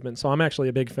functional movement. So I'm actually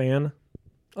a big fan.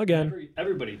 Again.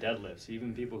 Everybody deadlifts,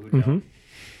 even people who don't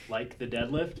like the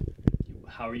deadlift.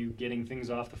 How are you getting things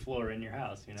off the floor in your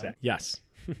house? Yes.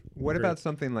 What about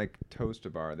something like toes to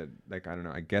bar? That, like, I don't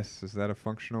know. I guess, is that a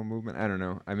functional movement? I don't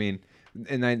know. I mean,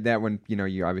 and that one,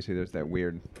 you obviously there's that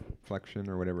weird flexion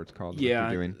or whatever it's called. Yeah.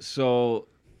 That you're doing. So,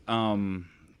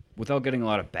 without getting a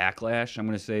lot of backlash, I'm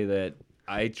going to say that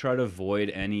I try to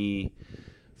avoid any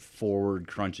forward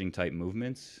crunching type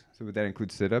movements. So would that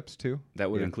include sit-ups too?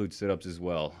 That would include sit-ups as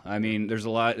well. I mean, there's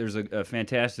a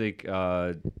fantastic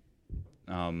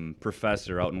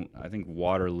professor out in, I think,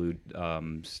 Waterloo,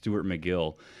 Stuart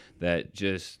McGill, that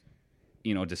just,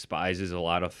 despises a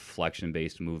lot of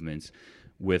flexion-based movements,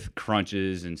 with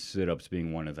crunches and sit-ups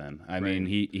being one of them. I mean,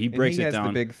 he breaks it down. He has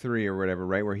the big three or whatever,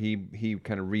 right, where he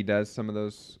kind of redoes some of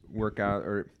those workout,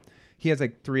 or he has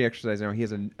like 3 exercises now. He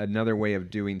has another way of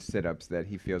doing sit-ups that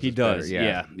he feels he does.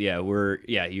 Better.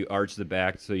 Yeah. You arch the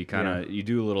back, so you kind of you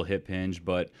do a little hip hinge,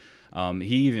 but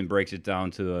he even breaks it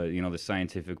down to the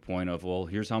scientific point of, well,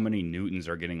 here's how many newtons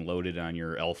are getting loaded on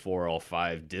your L4,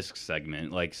 L5 disc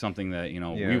segment, like something that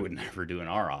we would never do in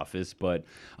our office. But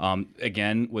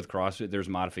again, with CrossFit, there's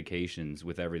modifications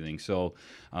with everything. So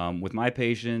with my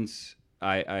patients,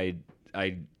 I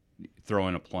throw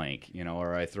in a plank,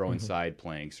 or I throw in side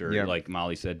planks, or like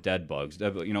Molly said, dead bugs,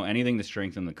 anything to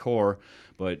strengthen the core.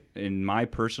 But in my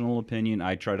personal opinion,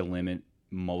 I try to limit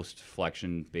most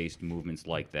flexion-based movements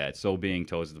like that. So being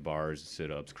toes to the bars,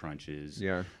 sit-ups, crunches.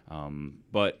 Yeah.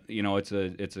 But it's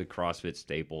a CrossFit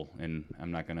staple, and I'm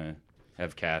not gonna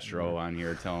have Castro on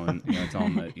here tell him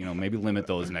that maybe limit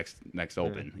those next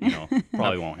open.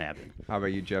 Probably won't happen. How about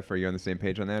you, Jeff? Are you on the same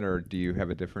page on that, or do you have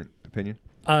a different opinion?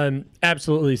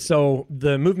 Absolutely. So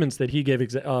the movements that he gave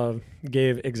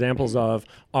examples of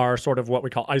are sort of what we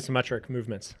call isometric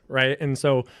movements, right? And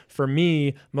so for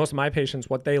me, most of my patients,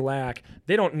 what they lack,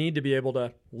 they don't need to be able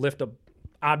to lift a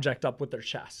object up with their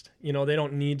chest. They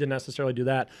don't need to necessarily do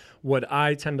that. What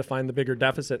I tend to find the bigger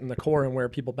deficit in the core and where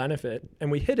people benefit, and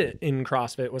we hit it in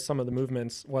CrossFit with some of the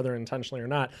movements, whether intentionally or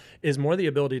not, is more the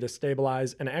ability to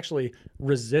stabilize and actually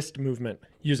resist movement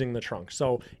using the trunk.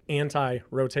 So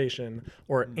anti-rotation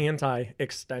or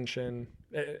anti-extension,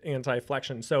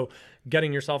 anti-flexion. So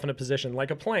getting yourself in a position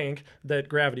like a plank that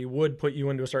gravity would put you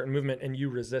into a certain movement and you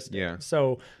resist it. Yeah.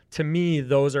 So to me,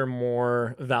 those are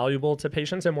more valuable to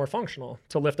patients and more functional.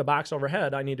 To lift a box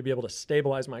overhead, I need to be able to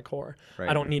stabilize my core. Right.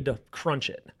 I don't need to crunch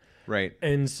it. Right.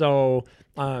 And so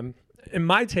in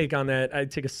my take on that, I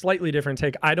take a slightly different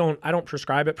take. I don't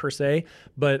prescribe it per se,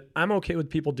 but I'm okay with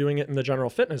people doing it in the general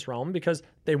fitness realm because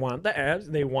they want the abs,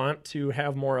 they want to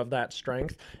have more of that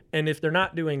strength. And if they're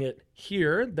not doing it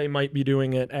here, they might be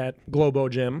doing it at Globo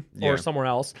Gym or somewhere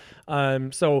else.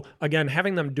 So again,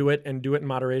 having them do it and do it in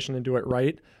moderation and do it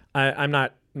right, I'm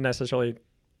not necessarily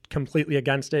completely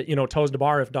against it. Toes to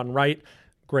bar, if done right,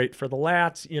 great for the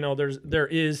lats. There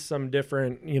is some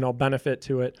different, benefit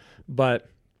to it, but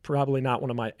probably not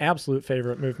one of my absolute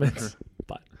favorite movements.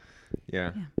 But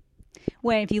Yeah.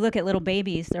 Well, if you look at little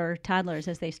babies or toddlers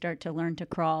as they start to learn to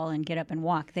crawl and get up and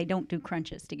walk, they don't do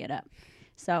crunches to get up.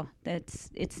 So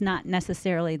it's not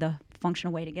necessarily the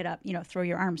functional way to get up. Throw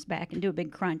your arms back and do a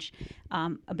big crunch.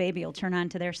 A baby will turn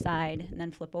onto their side and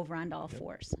then flip over onto all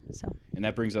fours. So. And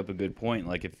that brings up a good point.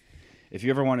 Like if you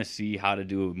ever want to see how to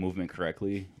do a movement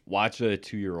correctly, watch a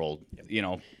 2-year-old.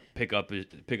 Pick up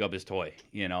his toy.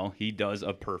 He does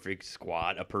a perfect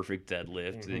squat, a perfect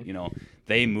deadlift. Mm-hmm.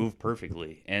 They move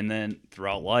perfectly, and then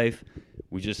throughout life,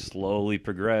 we just slowly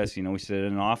progress. We sit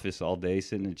in an office all day,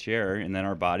 sit in a chair, and then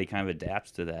our body kind of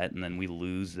adapts to that, and then we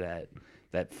lose that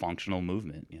functional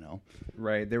movement.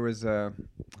 Right. There was I'm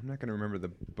not going to remember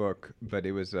the book, but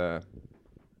it was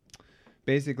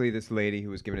basically this lady who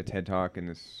was giving a TED talk and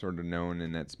is sort of known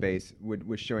in that space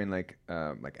was showing like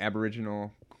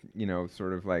Aboriginal,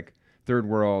 sort of like third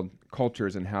world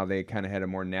cultures and how they kind of had a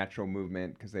more natural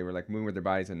movement because they were like moving with their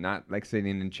bodies and not like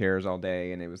sitting in chairs all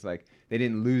day. And it was like they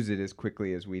didn't lose it as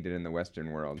quickly as we did in the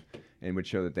Western world, and would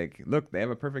show that they have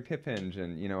a perfect hip hinge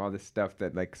and all this stuff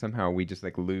that like somehow we just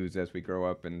like lose as we grow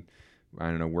up and I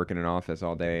don't know, work in an office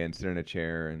all day and sit in a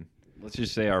chair. And let's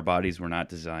just say our bodies were not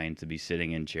designed to be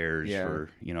sitting in chairs for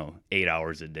 8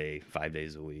 hours a day, 5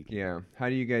 days a week. Yeah. How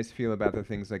do you guys feel about the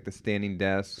things like the standing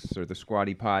desks or the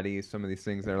squatty potties? Some of these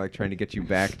things that are like trying to get you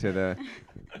back to the.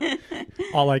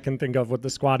 All I can think of with the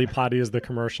squatty potty is the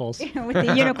commercials. With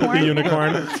the unicorn. The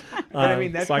unicorn. But I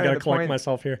mean, that's so I kind gotta of the collect point.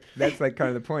 myself here. That's like kind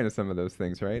of the point of some of those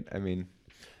things, right? I mean.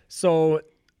 So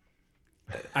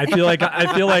I feel like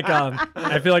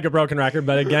a broken record,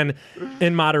 but again,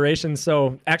 in moderation.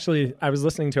 So actually, I was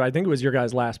listening to, I think it was your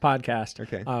guys' last podcast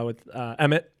with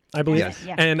Emmett, I believe. Yes.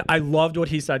 Yeah. And I loved what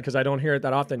he said because I don't hear it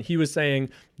that often. He was saying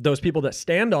those people that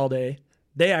stand all day,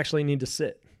 they actually need to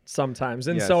sit sometimes.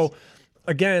 And so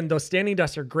again, those standing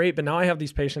desks are great, but now I have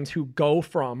these patients who go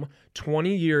from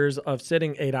 20 years of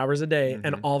sitting 8 hours a day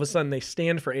and all of a sudden they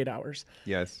stand for 8 hours.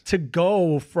 Yes. To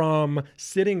go from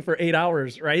sitting for 8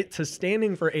 hours, right, to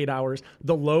standing for 8 hours,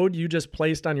 the load you just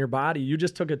placed on your body, you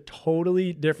just took a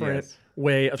totally different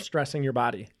way of stressing your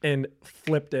body and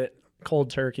flipped it cold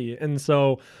turkey. And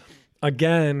so,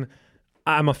 again,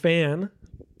 I'm a fan,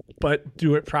 but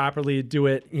do it properly, do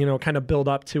it, kind of build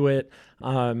up to it.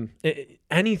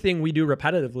 Anything we do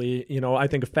repetitively, I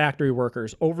think of factory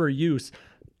workers, overuse,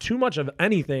 too much of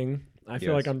anything. I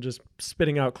feel like I'm just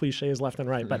spitting out cliches left and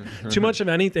right, but too much of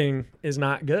anything is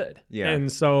not good. Yeah. And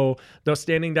so those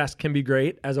standing desks can be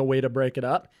great as a way to break it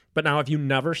up. But now if you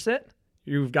never sit,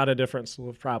 you've got a different slew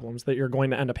of problems that you're going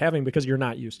to end up having because you're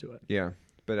not used to it. Yeah.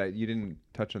 But you didn't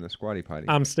touch on the squatty potty.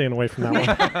 I'm staying away from that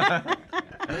one.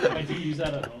 I do use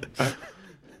that at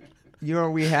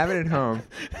home. We have it at home.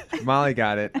 Molly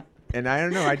got it. And I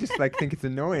don't know, I just like think it's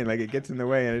annoying. Like it gets in the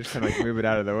way and I just kind of like move it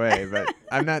out of the way. But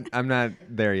I'm not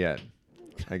there yet,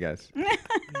 I guess.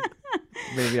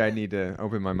 Maybe I need to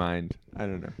open my mind. I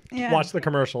don't know. Yeah. Watch the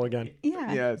commercial again.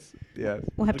 Yeah. Yes.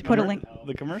 We'll have to put a link.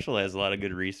 The commercial has a lot of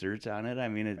good research on it. I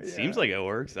mean, it seems like it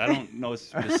works. I don't know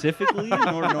specifically,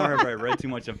 nor have I read too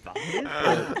much about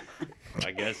it. But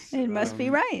I guess It must be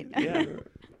right. Yeah.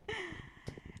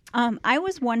 I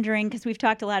was wondering, because we've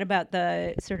talked a lot about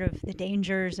the sort of the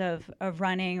dangers of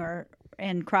running or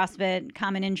in CrossFit,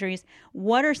 common injuries.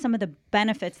 What are some of the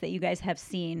benefits that you guys have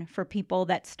seen for people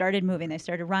that started moving? They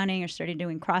started running or started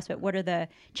doing CrossFit. What are the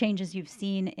changes you've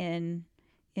seen in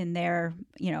their,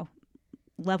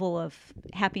 level of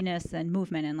happiness and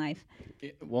movement in life?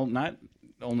 Well, not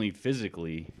only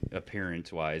physically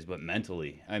appearance-wise, but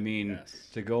mentally. I mean,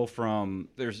 to go from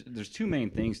there's two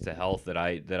main things to health that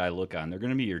I look on. They're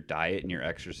going to be your diet and your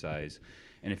exercise.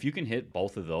 And if you can hit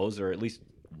both of those, or at least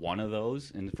one of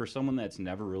those, and for someone that's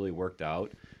never really worked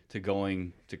out, to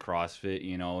going to CrossFit,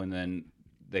 and then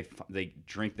they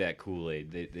drink that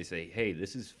Kool-Aid. They say, hey,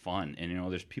 this is fun.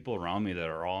 And, there's people around me that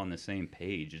are all on the same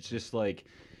page. It's just like,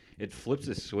 it flips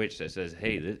a switch that says,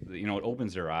 hey, it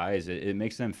opens their eyes. It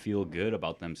makes them feel good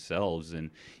about themselves.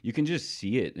 And you can just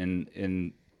see it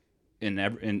in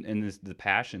the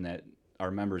passion that our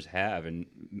members have and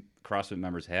CrossFit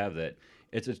members have, that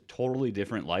it's a totally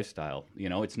different lifestyle.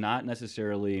 It's not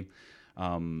necessarily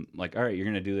like, all right, you're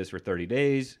going to do this for 30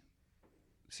 days,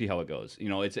 see how it goes.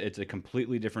 It's a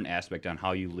completely different aspect on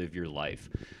how you live your life.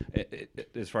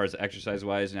 As far as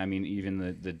exercise-wise, and I mean, even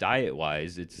the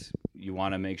diet-wise, you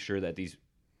want to make sure that these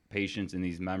patients and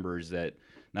these members, that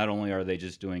not only are they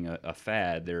just doing a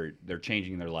fad, they're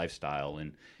changing their lifestyle,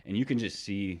 and you can just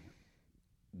see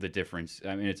the difference.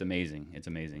 I mean, it's amazing. It's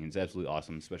amazing. It's absolutely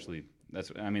awesome. Especially that's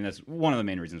one of the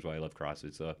main reasons why I love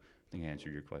CrossFit. So I think I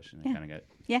answered your question. Yeah. I kind of got.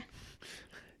 Yeah.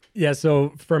 Yeah,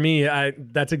 so for me,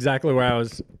 that's exactly where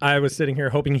I was sitting here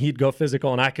hoping he'd go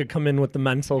physical and I could come in with the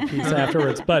mental piece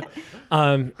afterwards. But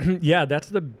yeah,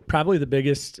 that's probably the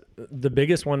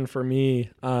biggest one for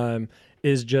me,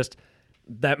 is just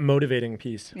that motivating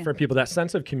piece for people, that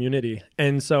sense of community.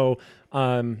 And so,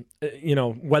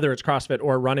 whether it's CrossFit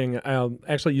or running, I'll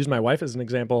actually use my wife as an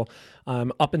example.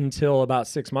 Up until about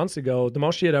 6 months ago, the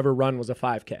most she had ever run was a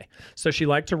 5K. So she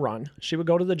liked to run. She would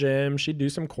go to the gym. She'd do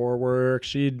some core work.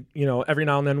 She'd, every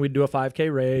now and then we'd do a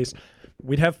 5K race.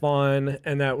 We'd have fun.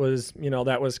 And that was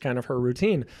kind of her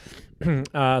routine.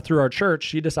 Through our church,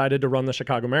 she decided to run the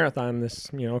Chicago Marathon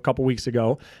a couple weeks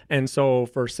ago. And so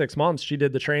for 6 months, she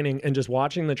did the training, and just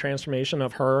watching the transformation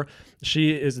of her,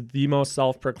 she is the most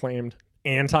self-proclaimed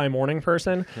anti-morning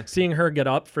person. Seeing her get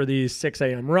up for these 6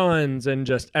 a.m. runs and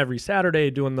just every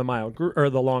Saturday doing the mile group or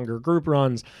the longer group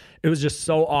runs, it was just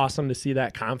so awesome to see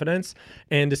that confidence,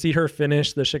 and to see her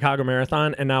finish the Chicago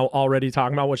Marathon and now already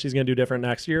talking about what she's going to do different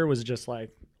next year was just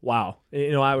like, wow.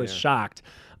 I was shocked.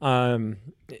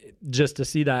 Just to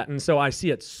see that. And so I see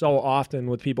it so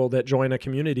often with people that join a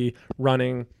community,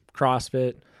 running,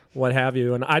 CrossFit, what have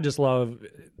you. And I just love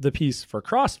the piece for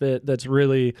CrossFit that's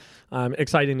really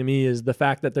exciting to me, is the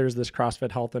fact that there's this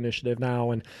CrossFit Health Initiative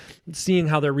now, and seeing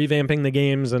how they're revamping the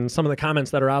games and some of the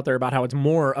comments that are out there about how it's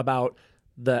more about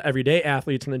the everyday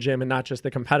athletes in the gym and not just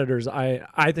the competitors.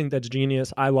 I think that's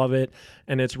genius. I love it.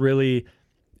 And it's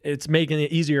making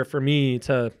it easier for me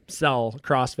to sell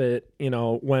CrossFit,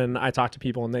 when I talk to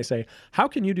people and they say, how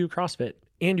can you do CrossFit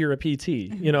and you're a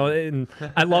PT? And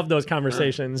I love those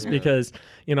conversations because,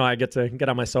 I get to get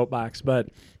on my soapbox. But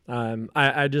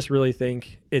I just really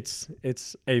think it's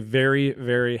a very,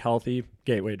 very healthy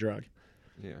gateway drug.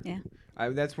 Yeah.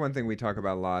 That's one thing we talk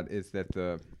about a lot, is that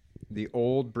the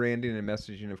old branding and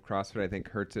messaging of CrossFit, I think,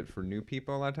 hurts it for new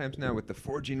people a lot of times now, with the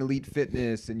Forging Elite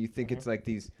Fitness, and you think it's like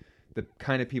the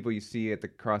kind of people you see at the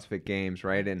CrossFit Games,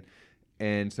 right?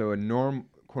 And so a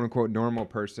quote unquote normal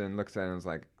person looks at it and is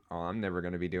like, oh, I'm never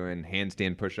going to be doing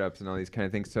handstand push-ups and all these kind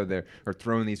of things. So or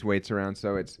throwing these weights around.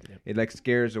 So it like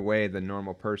scares away the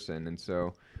normal person. And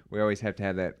so we always have to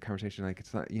have that conversation. Like,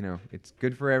 it's not, it's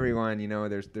good for everyone.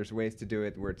 There's ways to do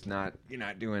it where you're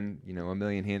not doing, a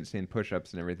million handstand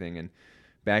push-ups and everything, and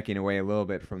backing away a little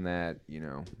bit from that,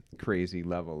 crazy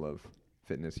level of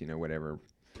fitness, whatever.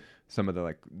 Some of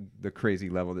the crazy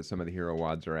level that some of the hero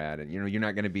wads are at, and you're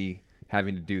not going to be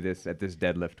having to do this at this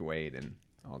deadlift weight and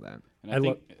all that. And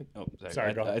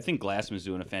I think Glassman's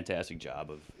doing a fantastic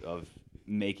job of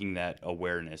making that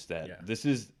awareness that this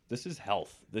is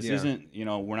health. This isn't,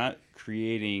 we're not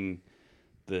creating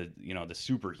the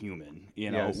superhuman.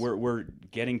 Yes. We're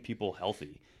getting people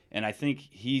healthy. And I think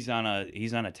he's on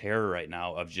a tear right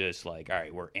now of just like, all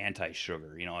right, we're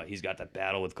anti-sugar. He's got that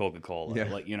battle with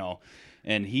Coca-Cola.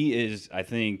 And he is, I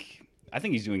think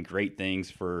he's doing great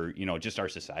things for just our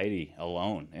society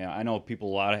alone. And I know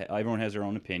everyone has their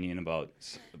own opinion about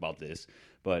this,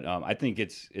 but I think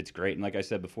it's great. And like I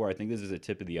said before, I think this is a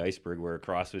tip of the iceberg, where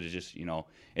CrossFit is just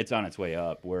it's on its way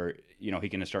up, where he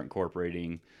can start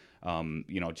incorporating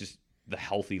just the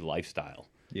healthy lifestyle.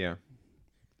 Yeah.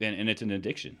 and it's an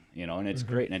addiction, and it's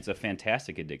great, and it's a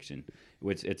fantastic addiction.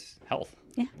 It's health.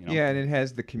 Yeah. Yeah, and it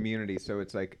has the community, so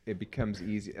it's like it becomes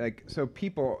easy. Like, so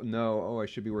people know, oh, I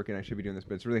should be working, I should be doing this,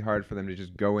 but it's really hard for them to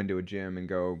just go into a gym and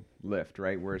go lift,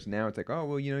 right? Whereas now it's like, oh,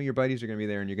 well, your buddies are going to be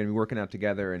there, and you're going to be working out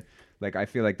together, and like I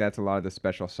feel like that's a lot of the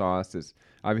special sauce is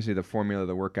obviously the formula of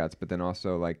the workouts, but then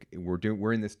also like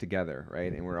we're in this together,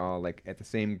 right? And we're all like at the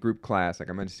same group class. Like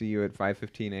I'm going to see you at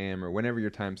 5:15 a.m. or whenever your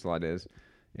time slot is.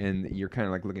 And you're kind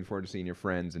of like looking forward to seeing your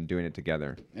friends and doing it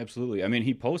together. Absolutely. I mean,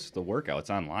 he posts the workouts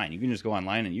online. You can just go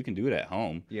online and you can do it at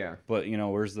home. Yeah. But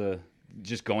where's the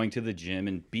just going to the gym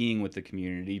and being with the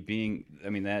community?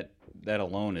 That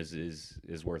alone is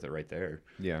worth it right there.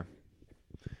 Yeah.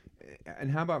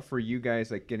 And how about for you guys,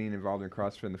 like getting involved in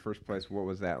CrossFit in the first place? What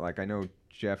was that like? I know,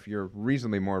 Jeff, you're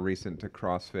reasonably more recent to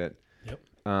CrossFit. Yep.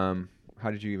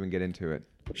 How did you even get into it?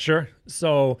 Sure.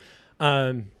 So,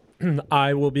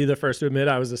 I will be the first to admit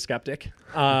I was a skeptic.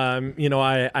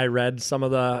 I read some of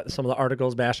the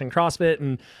articles bashing CrossFit,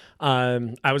 and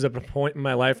I was at a point in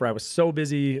my life where I was so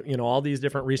busy, all these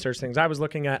different research things I was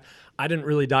looking at, I didn't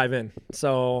really dive in.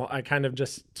 So I kind of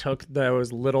just took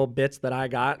those little bits that I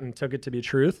got and took it to be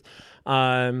truth.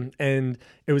 And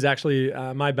it was actually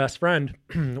my best friend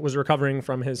was recovering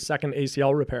from his second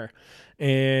ACL repair,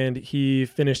 and he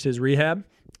finished his rehab,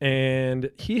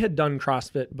 and he had done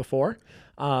CrossFit before.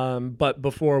 But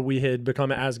before we had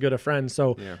become as good a friend.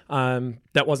 So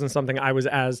that wasn't something I was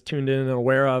as tuned in and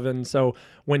aware of. And so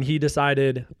when he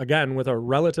decided, again, with a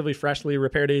relatively freshly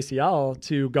repaired ACL,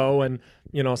 to go and,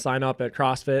 sign up at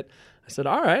CrossFit, I said,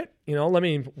 all right,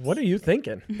 what are you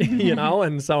thinking?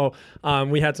 And so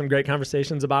we had some great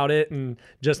conversations about it and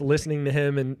just listening to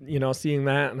him and, seeing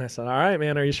that. And I said, all right,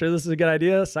 man, are you sure this is a good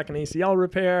idea? Second ACL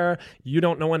repair. You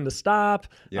don't know when to stop.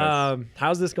 Yes.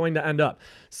 How's this going to end up?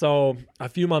 So a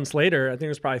few months later, I think it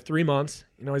was probably 3 months,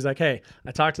 he's like, hey,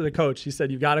 I talked to the coach. He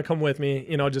said, you've got to come with me,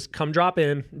 just come drop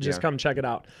in, just come check it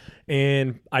out.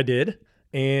 And I did.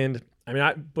 And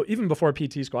but even before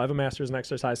PT school, I have a master's in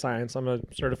exercise science. I'm a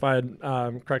certified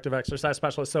corrective exercise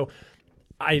specialist. So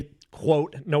I,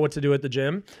 quote, know what to do at the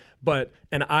gym.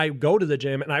 And I go to the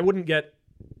gym and I wouldn't get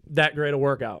that great a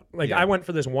workout. I went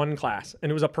for this one class and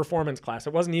it was a performance class.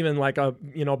 It wasn't even like a,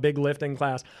 big lifting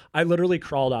class. I literally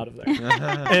crawled out of there.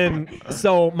 And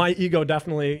so my ego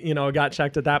definitely, got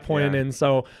checked at that point. Yeah. And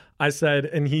so I said,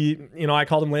 and he, I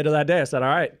called him later that day. I said, all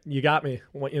right, you got me,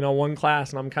 one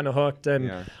class and I'm kind of hooked.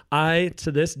 And I,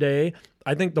 to this day,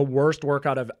 I think the worst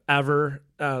workout I've ever,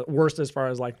 worst as far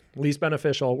as like least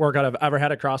beneficial workout I've ever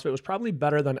had at CrossFit was probably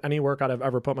better than any workout I've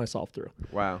ever put myself through.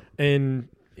 Wow. And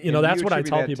And that's you what I attribute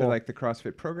tell that people. to like the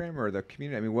CrossFit program or the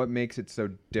community? What makes it so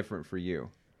different for you?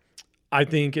 I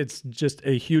think it's just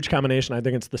a huge combination. I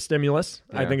think it's the stimulus.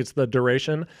 I think it's the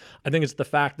duration. I think it's the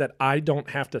fact that I don't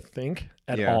have to think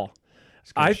at all.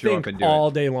 I think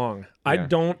all day long.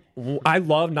 Yeah. I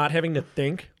love not having to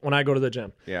think when I go to the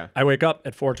gym. Yeah. I wake up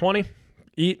at 4:20,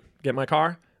 eat, get my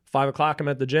car. 5 o'clock, I'm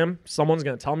at the gym. Someone's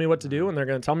going to tell me what to do, and they're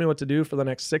going to tell me what to do for the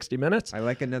next 60 minutes. I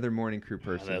like another morning crew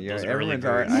person. Those early everyone's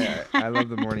all right. I love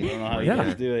the morning. I don't know how you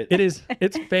guys do it.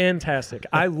 It's fantastic.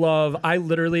 I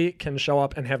literally can show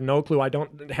up and have no clue.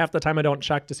 Half the time I don't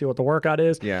check to see what the workout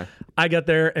is. Yeah. I get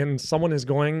there and someone is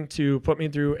going to put me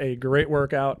through a great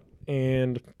workout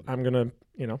and I'm going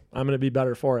to be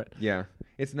better for it. Yeah.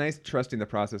 It's nice trusting the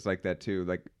process like that too.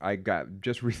 Like I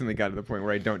just recently got to the point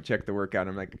where I don't check the workout.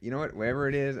 I'm like, you know what, wherever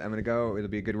it is, I'm going to go. It'll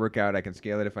be a good workout. I can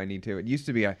scale it if I need to. It used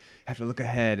to be I have to look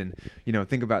ahead and,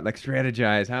 think about like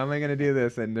strategize. How am I going to do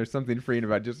this? And there's something freeing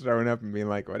about just showing up and being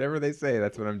like, whatever they say,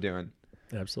 that's what I'm doing.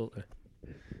 Absolutely.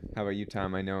 How about you,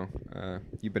 Tom? I know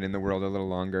you've been in the world a little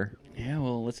longer. Yeah,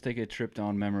 well, let's take a trip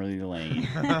down memory lane.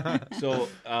 So,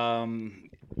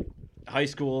 high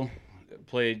school,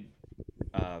 played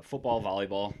football,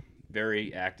 volleyball,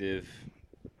 very active,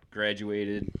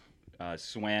 graduated,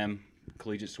 swam,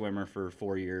 collegiate swimmer for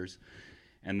 4 years,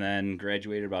 and then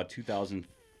graduated about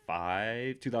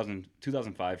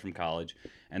 2005 from college.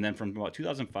 And then from about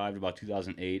 2005 to about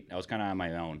 2008, I was kind of on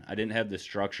my own. I didn't have the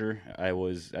structure. I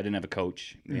didn't have a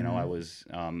coach. I was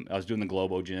doing the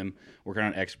Globo gym, working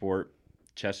on export,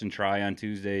 chest and try on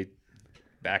Tuesday,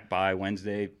 back by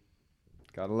Wednesday.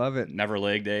 Gotta love it. Never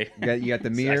leg day. You got the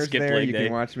mirrors there. You day.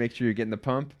 Can watch, make sure you're getting the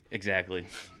pump. Exactly.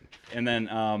 And then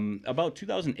about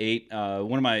 2008,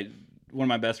 one of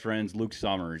my best friends, Luke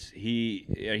Summers,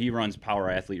 he runs Power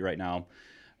Athlete right now,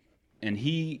 and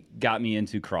he got me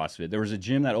into CrossFit. There was a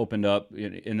gym that opened up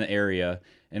in the area,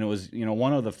 and it was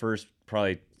one of the first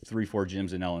probably 3-4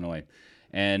 gyms in Illinois.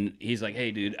 And he's like,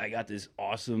 "Hey, dude, I got this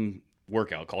awesome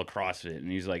workout called CrossFit,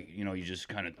 and he's like, you know, you just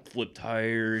kind of flip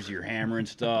tires, you're hammering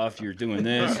stuff, you're doing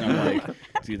this. And I'm like,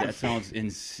 dude, that sounds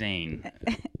insane.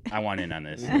 I want in on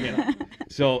this. You know?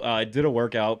 So I did a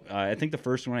workout. I think the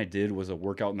first one I did was a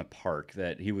workout in the park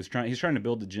that he's trying to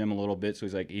build the gym a little bit. So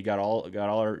he's like, he got all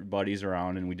our buddies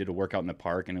around, and we did a workout in the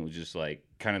park, and it was just like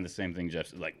kind of the same thing.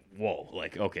 Jeff's like, whoa,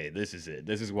 like, okay, this is it.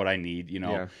 This is what I need. You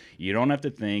know, you don't have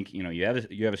to think. You know, you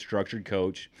have a structured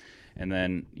coach. And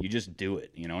then you just do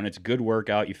it, you know, and it's a good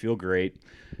workout. You feel great.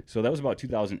 So that was about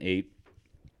 2008.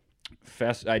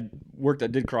 I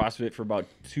did CrossFit for about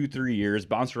 2-3 years,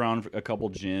 bounced around a couple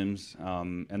gyms.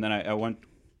 And then I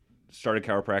started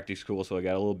chiropractic school, so I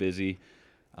got a little busy.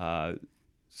 And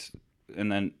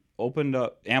then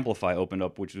Amplify opened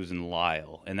up, which was in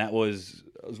Lisle. And I was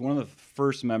one of the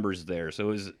first members there. So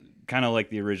it was kind of like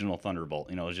the original Thunderbolt,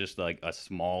 you know, it was just like a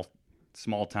small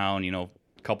town, you know,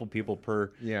 couple people per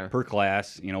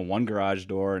class, you know, one garage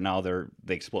door. Now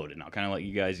they exploded now, kind of like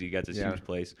you guys. You got this huge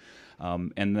place,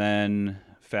 and then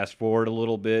fast forward a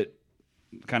little bit,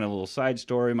 kind of a little side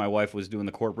story. My wife was doing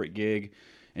the corporate gig,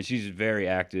 and she's very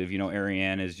active. You know,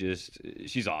 Ariane is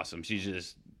she's awesome. She's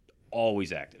just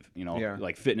always active. You know,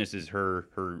 like fitness is her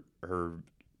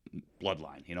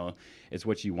bloodline. You know, it's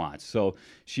what she wants. So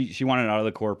she wanted out of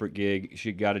the corporate gig.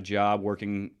 She got a job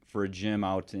working for a gym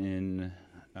out in.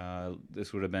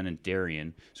 This would have been in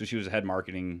Darien. So she was a head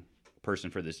marketing person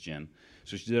for this gym.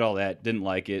 So she did all that, didn't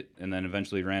like it, and then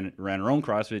eventually ran her own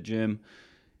CrossFit gym.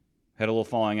 Had a little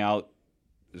falling out.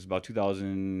 It was about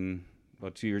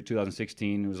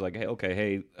 2016. It was like,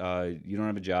 hey, you don't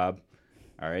have a job.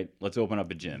 All right, let's open up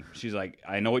a gym. She's like,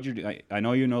 I know what you're doing. I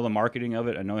know you know the marketing of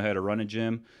it. I know how to run a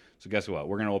gym. So guess what?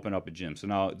 We're going to open up a gym.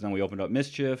 So then we opened up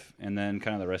Mischief, and then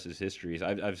kind of the rest is history.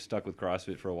 I've stuck with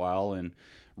CrossFit for a while and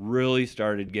really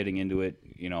started getting into it,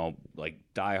 you know, like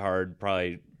die hard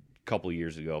probably a couple of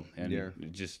years ago. And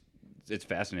it's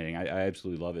fascinating. I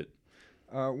absolutely love it.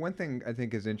 One thing I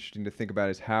think is interesting to think about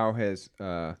is how has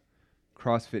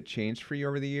CrossFit changed for you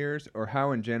over the years, or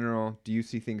how in general do you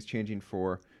see things changing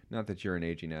for, not that you're an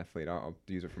aging athlete, I'll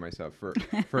use it for myself, for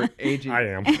aging, I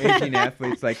am. aging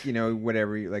athletes, like, you know,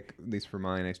 whatever, like at least for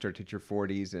mine, I started to hit your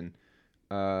 40s, and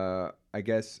I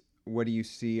guess what do you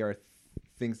see are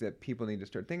things that people need to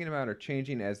start thinking about or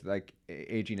changing as like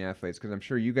aging athletes? Because I'm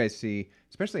sure you guys see,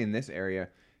 especially in this area,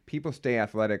 people stay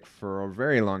athletic for a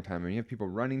very long time. I mean, you have people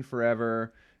running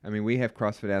forever. I mean, we have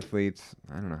CrossFit athletes.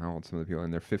 I don't know how old some of the people are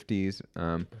in their 50s.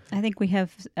 I think we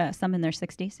have some in their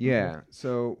 60s. Yeah.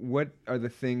 So what are the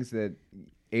things that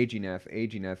aging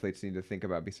athletes need to think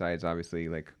about besides obviously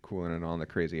like cooling and all the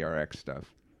crazy RX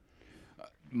stuff?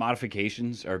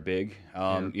 Modifications are big.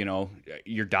 You know,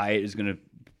 your diet is going to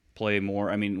play more.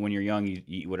 I mean, when you're young, you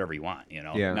eat whatever you want, you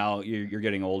know. Yeah. Now you're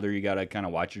getting older, you got to kind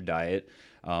of watch your diet,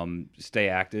 stay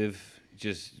active,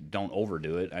 just don't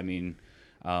overdo it. I mean,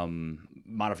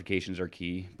 modifications are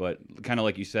key, but kind of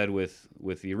like you said with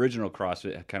the original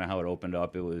CrossFit, kind of how it opened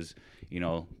up, it was, you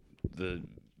know,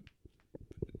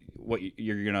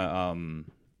 you're gonna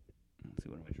let's see,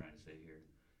 what am I trying to say here?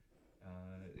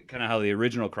 Kind of how the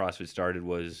original CrossFit started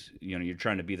was, you know, you're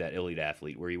trying to be that elite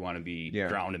athlete where you want to be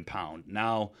ground and pound.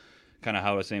 Now, kind of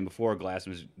how I was saying before, Glassman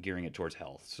was gearing it towards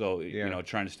health. So, you know,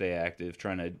 trying to stay active,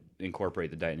 trying to incorporate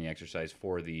the diet and the exercise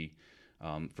for the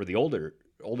older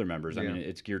members. I mean,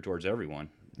 it's geared towards everyone.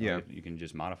 Yeah. You can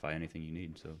just modify anything you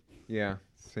need. So. Yeah.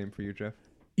 Same for you, Jeff?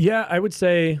 Yeah, I would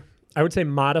say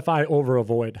modify over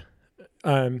avoid.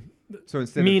 So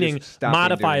instead meaning of just stopping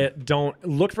modify doing it, don't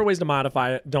look for ways to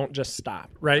modify it, don't just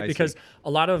stop, right? Because a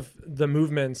lot of the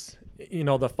movements, you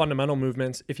know, the fundamental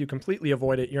movements, if you completely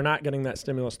avoid it, you're not getting that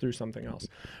stimulus through something else,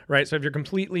 right? So if you're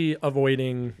completely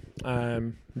avoiding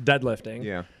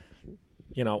deadlifting,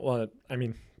 you know, well, I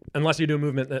mean, unless you do a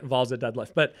movement that involves a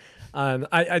deadlift. But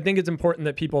I think it's important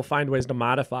that people find ways to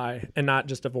modify and not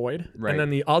just avoid. Right. And then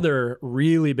the other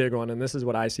really big one, and this is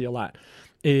what I see a lot,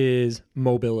 is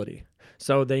mobility.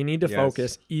 So they need to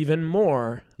focus even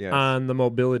more on the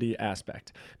mobility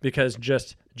aspect, because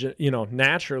just you know,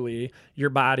 naturally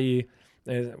your body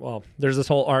is, well, there's this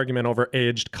whole argument over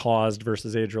age caused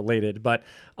versus age related, but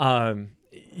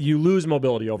you lose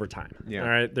mobility over time. All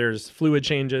right. There's fluid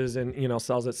changes in, you know,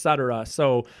 cells, et cetera.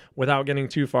 So without getting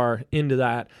too far into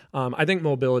that, I think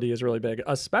mobility is really big,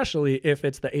 especially if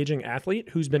it's the aging athlete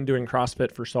who's been doing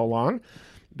CrossFit for so long,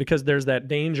 because there's that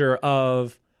danger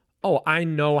of, oh, I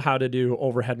know how to do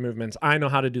overhead movements. I know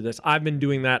how to do this. I've been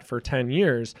doing that for 10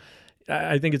 years.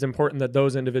 I think it's important that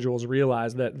those individuals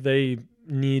realize that they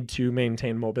need to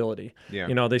maintain mobility.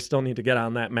 You know, they still need to get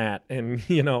on that mat and,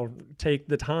 you know, take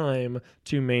the time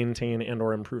to maintain and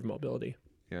or improve mobility.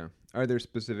 Yeah. Are there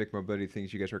specific mobility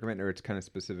things you guys recommend, or it's kind of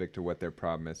specific to what their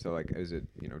problem is? So, like, is it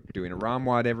doing a ROM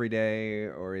WOD every day,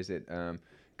 or is it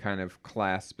kind of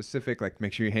class specific? Like,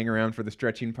 make sure you hang around for the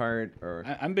stretching part, or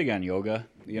I'm big on yoga.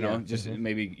 Yeah. Just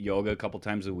maybe yoga a couple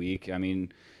times a week. I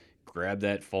mean, grab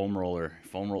that foam roller.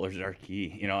 Foam rollers are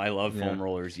key. I love Yeah. foam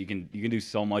rollers. You can do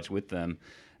so much with them.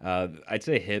 I'd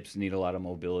say hips need a lot of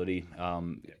mobility.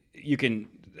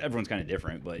 Everyone's kind of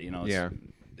different, but Yeah.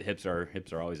 hips are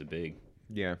always a big.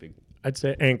 yeah, I'd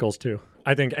say ankles too.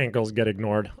 I think ankles get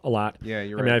ignored a lot. Yeah,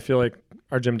 you're I mean, right. I feel like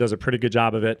our gym does a pretty good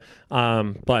job of it.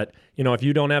 But if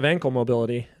you don't have ankle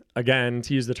mobility, again,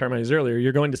 to use the term I used earlier,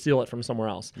 you're going to steal it from somewhere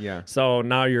else. Yeah. So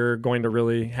now you're going to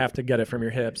really have to get it from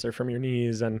your hips or from your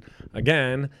knees. And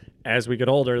again, as we get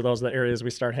older, those are the areas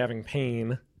we start having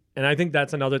pain. And I think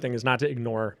that's another thing, is not to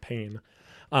ignore pain.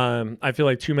 I feel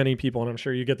like too many people, and I'm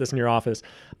sure you get this in your office,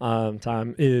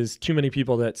 Tom, is too many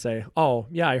people that say, "Oh,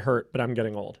 yeah, I hurt, but I'm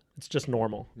getting old. It's just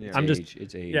normal. Yeah. I'm just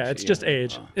It's age. yeah, it's just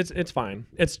age. It's fine.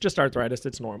 It's just arthritis.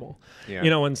 It's normal. Yeah.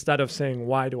 Instead of saying,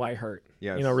 why do I hurt?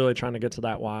 Yes. Really trying to get to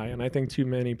that why. And I think too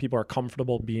many people are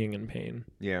comfortable being in pain.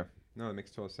 Yeah, no, that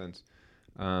makes total sense.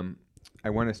 I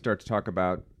want to start to talk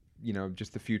about,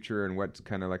 just the future and what's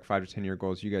kind of like 5 to 10 year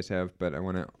goals you guys have, but I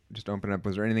want to just open up.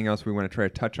 Was there anything else we want to try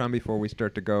to touch on before we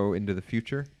start to go into the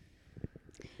future?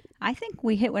 I think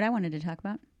we hit what I wanted to talk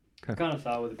about. I kind of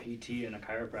thought with a PT and a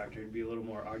chiropractor, it'd be a little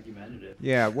more argumentative.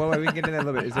 Yeah, well, we can get into that a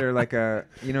little bit. Is there like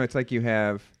it's like you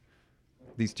have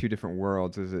these two different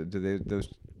worlds. Those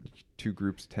two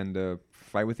groups tend to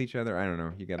fight with each other? I don't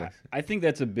know. You got to. I think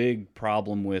that's a big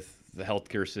problem with the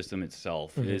healthcare system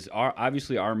itself. Is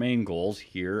obviously our main goals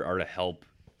here are to help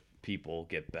people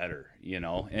get better,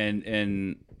 and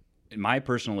in my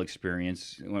personal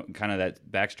experience, kind of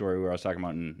that backstory where I was talking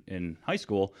about in high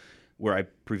school, where I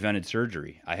prevented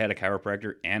surgery. I had a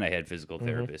chiropractor and I had physical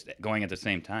therapist going at the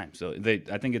same time. So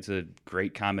I think it's a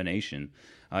great combination.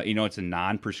 It's a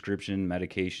non-prescription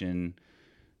medication,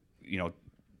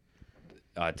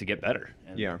 to get better.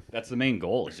 And Yeah. that's the main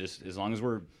goal. Is just as long as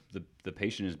the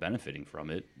patient is benefiting from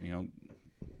it,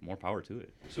 more power to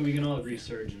it. So we can all agree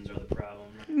surgeons are the problem.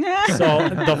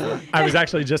 So I was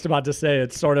actually just about to say,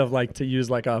 it's sort of like, to use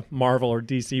like a Marvel or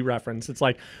DC reference. It's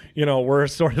like, we're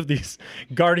sort of these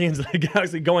guardians of the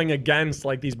galaxy going against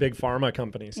like these big pharma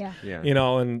companies. Yeah. Yeah.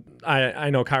 And I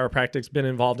know chiropractic's been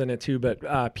involved in it too, but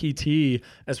PT,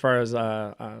 as far as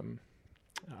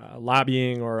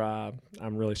lobbying, or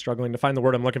I'm really struggling to find the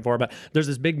word I'm looking for, but there's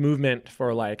this big movement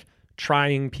for like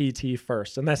trying PT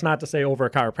first. And that's not to say over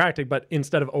chiropractic, but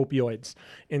instead of opioids,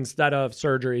 instead of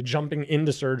surgery, jumping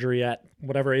into surgery at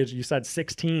whatever age you said,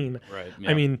 16. Right. I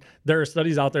Yeah. mean, there are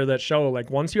studies out there that show like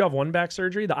once you have one back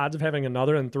surgery, the odds of having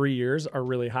another in 3 years are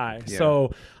really high. Yeah.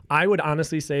 So I would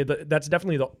honestly say that that's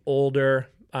definitely the older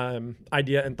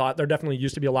idea and thought. There definitely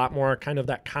used to be a lot more kind of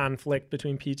that conflict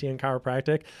between PT and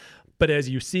chiropractic. But as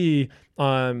you see,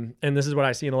 and this is what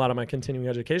I see in a lot of my continuing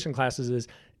education classes, is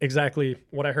exactly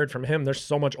what I heard from him. There's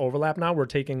so much overlap now. We're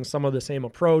taking some of the same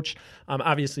approach.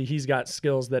 Obviously, he's got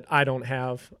skills that I don't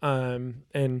have,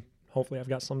 and hopefully I've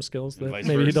got some skills that Vice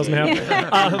maybe he versa. doesn't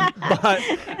have.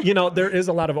 But, there is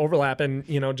a lot of overlap. And,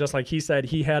 just like he said,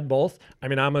 he had both. I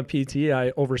mean, I'm a PT.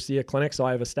 I oversee a clinic, so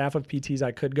I have a staff of PTs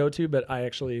I could go to, but I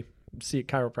actually seek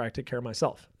chiropractic care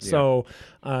myself. Yeah. So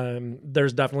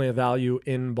there's definitely a value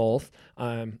in both.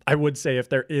 I would say if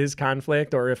there is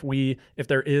conflict, or if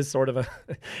there is sort of a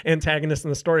antagonist in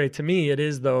the story, to me, it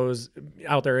is those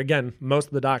out there. Again, most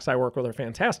of the docs I work with are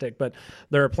fantastic, but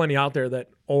there are plenty out there that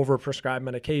overprescribe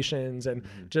medications and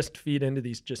just feed into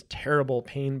these just terrible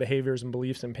pain behaviors and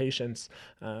beliefs in patients.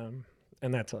 And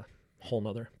that's a whole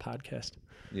nother podcast.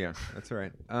 Yeah, that's all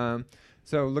right.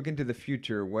 So looking to the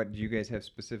future, what do you guys have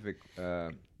specific,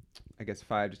 5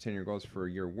 to 10 year goals for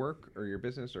your work or your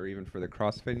business, or even for the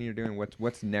CrossFitting you're doing?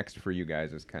 What's next for you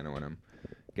guys is kind of what I'm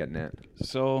getting at.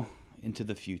 So into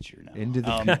the future now. Into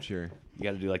the future. You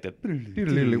got to do like the.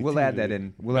 We'll add that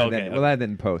in. We'll add that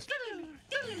in post.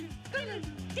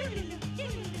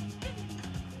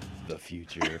 The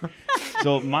future.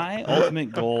 So my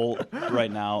ultimate goal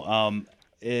right now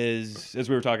is, as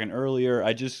we were talking earlier,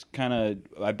 I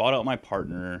bought out my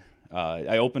partner.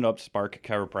 I opened up Spark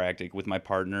Chiropractic with my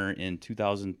partner in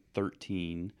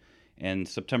 2013, and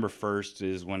September 1st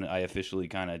is when I officially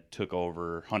kind of took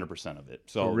over 100% of it.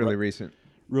 So really recent.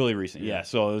 Really recent, yeah.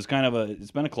 So it was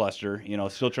it's been a cluster,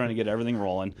 still trying to get everything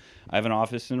rolling. I have an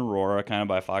office in Aurora, kind of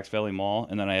by Fox Valley Mall,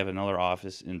 and then I have another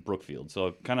office in Brookfield.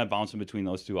 So kind of bouncing between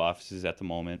those two offices at the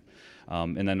moment.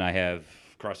 And then I have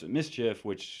CrossFit Mischief,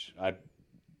 which I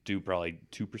do probably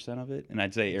 2% of it, and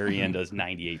I'd say Ariane does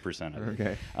 98% of it.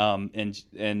 Okay.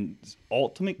 And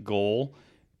ultimate goal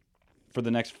for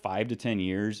the next 5 to 10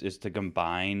 years is to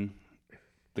combine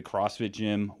the CrossFit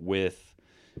gym with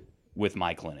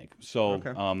my clinic. So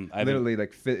Okay. I have Literally,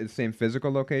 like same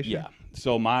physical location. yeah.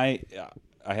 So I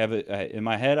have it in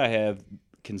my head. I have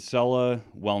Kinsella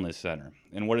Wellness Center,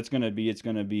 and what it's going to be, it's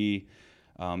going to be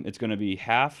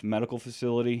half medical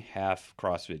facility, half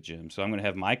CrossFit gym. So I'm going to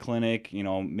have my clinic,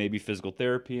 maybe physical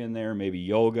therapy in there, maybe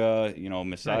yoga,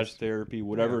 massage Nice. therapy,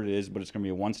 whatever it is. But it's going to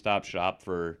be a one-stop shop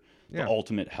for Yeah. the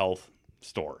ultimate health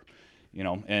store.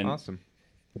 And Awesome.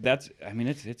 it's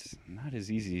not as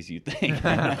easy as you think.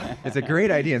 It's a great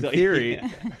idea in So, theory. yeah.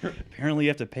 Apparently, you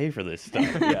have to pay for this stuff.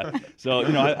 Yeah. So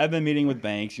I've been meeting with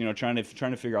banks, trying to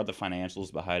figure out the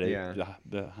financials behind it. Yeah.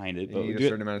 Behind it. You need a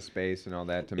certain amount of space and all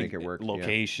that to make it work. Yeah.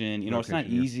 Location. It's not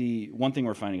Location, yeah. easy. One thing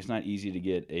we're finding, it's not easy to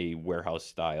get a warehouse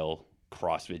style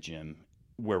CrossFit gym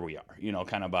where we are.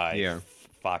 Kind of by Yeah.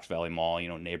 Fox Valley Mall,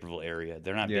 Naperville area.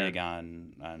 They're not Yeah. big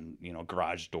on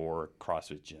garage door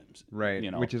CrossFit gyms.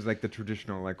 Right. Which is like the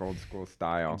traditional, like old school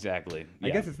style. Exactly. I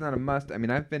guess it's not a must. I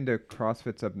mean, I've been to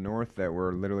CrossFits up north that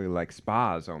were literally like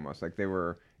spas almost. Like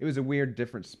it was a weird,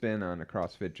 different spin on a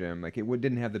CrossFit gym. Like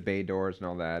didn't have the bay doors and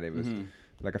all that. It was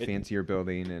like a fancier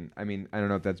building. And I mean, I don't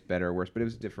know if that's better or worse, but it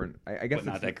was different. I guess but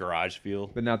not that garage feel.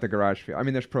 But not the garage feel. I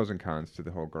mean, there's pros and cons to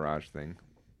the whole garage thing.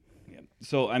 Yeah.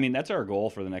 So, I mean, that's our goal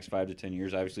for the next 5 to 10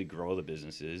 years. Obviously, grow the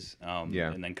businesses,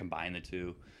 and then combine the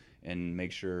two, and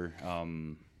make sure,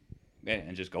 and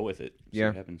just go with it. See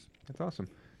what happens. That's awesome.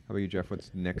 How about you, Jeff?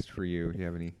 What's next for you? Do you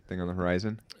have anything on the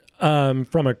horizon?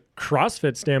 From a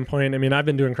CrossFit standpoint, I mean, I've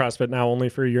been doing CrossFit now only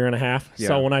for a year and a half. Yeah.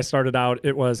 So when I started out,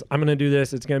 it was, I'm going to do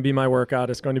this. It's going to be my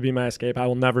workout. It's going to be my escape. I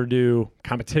will never do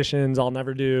competitions. I'll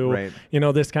never do,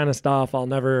 this kind of stuff. I'll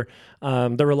never,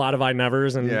 there were a lot of I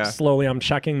nevers, and slowly I'm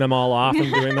checking them all off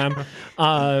and doing them.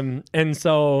 And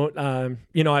so,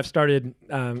 I've started,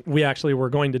 we actually were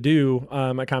going to do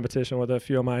a competition with a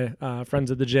few of my friends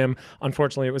at the gym.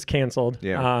 Unfortunately, it was canceled.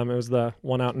 Yeah. It was the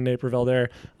one out in Naperville there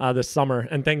this summer.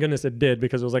 And thank goodness it did,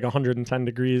 because it was like 110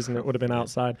 degrees and it would have been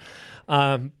outside.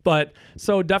 But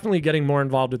so definitely getting more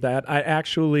involved with that. I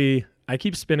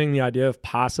keep spinning the idea of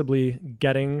possibly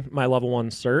getting my level 1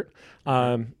 cert.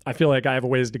 I feel like I have a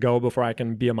ways to go before I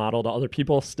can be a model to other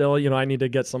people still. I need to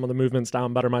get some of the movements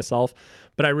down better myself.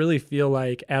 But I really feel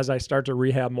like as I start to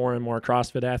rehab more and more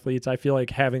CrossFit athletes, I feel like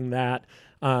having that,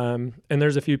 and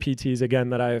there's a few PTs,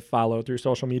 again, that I follow through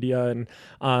social media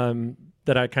and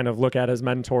that I kind of look at as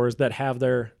mentors that have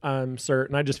their cert.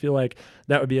 And I just feel like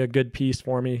that would be a good piece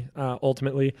for me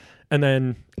ultimately. And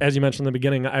then, as you mentioned in the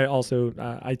beginning, I also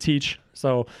I teach.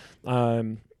 So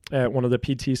at one of the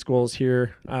PT schools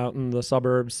here out in the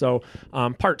suburbs. So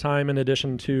part-time in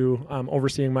addition to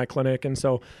overseeing my clinic. And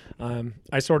so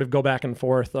I sort of go back and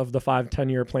forth of the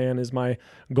 5-10-year plan. Is my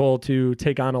goal to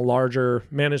take on a larger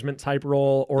management type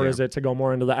role, or is it to go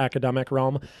more into the academic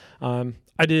realm?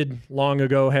 I did long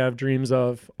ago have dreams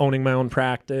of owning my own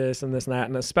practice and this and that,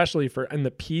 and especially in the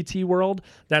PT world,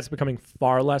 that's becoming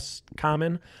far less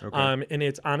common. Okay. And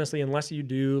it's honestly, unless you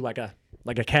do like a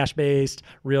cash-based,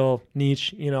 real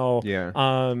niche,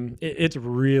 it's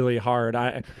really hard.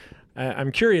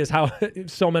 I'm curious how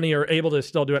so many are able to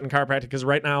still do it in chiropractic, because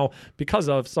right now, because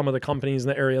of some of the companies in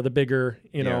the area, the bigger,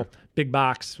 big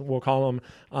box, we'll call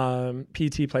them,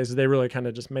 PT places, they really kind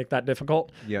of just make that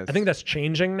difficult. Yes. I think that's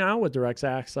changing now with direct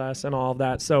access and all of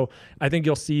that. So I think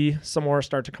you'll see some more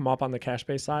start to come up on the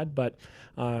cash-based side, but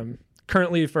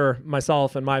currently for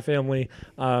myself and my family,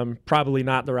 probably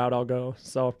not the route I'll go.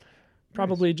 So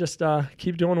probably just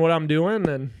keep doing what I'm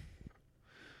doing.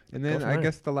 And then from I there.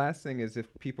 guess the last thing is, if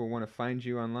people want to find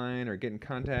you online or get in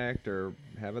contact or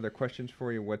have other questions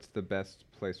for you, what's the best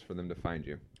place for them to find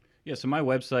you? Yeah, so my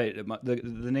website,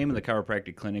 the name of the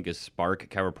chiropractic clinic is Spark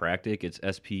Chiropractic. It's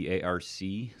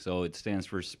SPARC, so it stands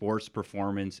for Sports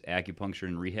Performance Acupuncture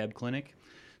and Rehab Clinic.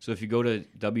 So if you go to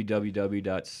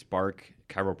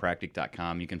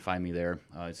www.sparkchiropractic.com, you can find me there.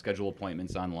 Schedule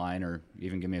appointments online, or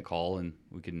even give me a call and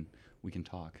we can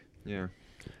talk. Yeah.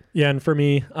 Yeah, and for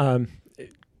me,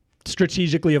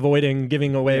 strategically avoiding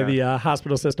giving away the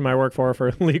hospital system I work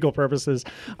for legal purposes.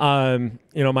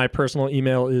 My personal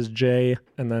email is J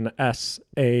and then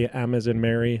SAM as in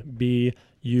Mary,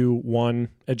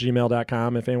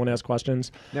 BU1@gmail.com if anyone has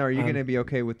questions. Now, are you going to be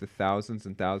okay with the thousands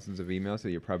and thousands of emails that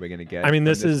you're probably going to get? I mean,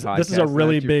 this is a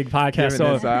really big podcast.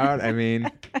 So this out. I mean,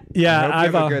 yeah, I hope you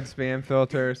have I've a good spam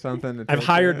filter or something. I've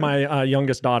hired my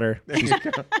youngest daughter.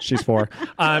 She's 4.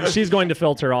 She's going to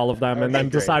filter all of them and then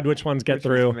decide which ones get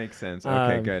through. Makes sense.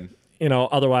 Okay, good.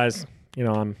 Otherwise,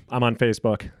 I'm on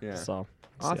Facebook. Yeah. So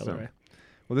it's the other Awesome. way.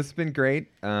 Well, this has been great.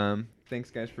 Thanks,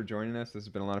 guys, for joining us. This has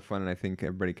been a lot of fun, and I think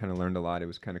everybody kind of learned a lot. It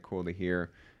was kind of cool to hear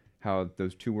how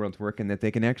those two worlds work and that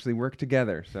they can actually work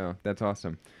together. So that's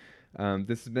awesome.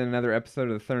 This has been another episode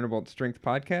of the Thunderbolt Strength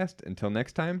Podcast. Until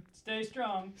next time, Stay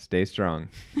strong. stay strong.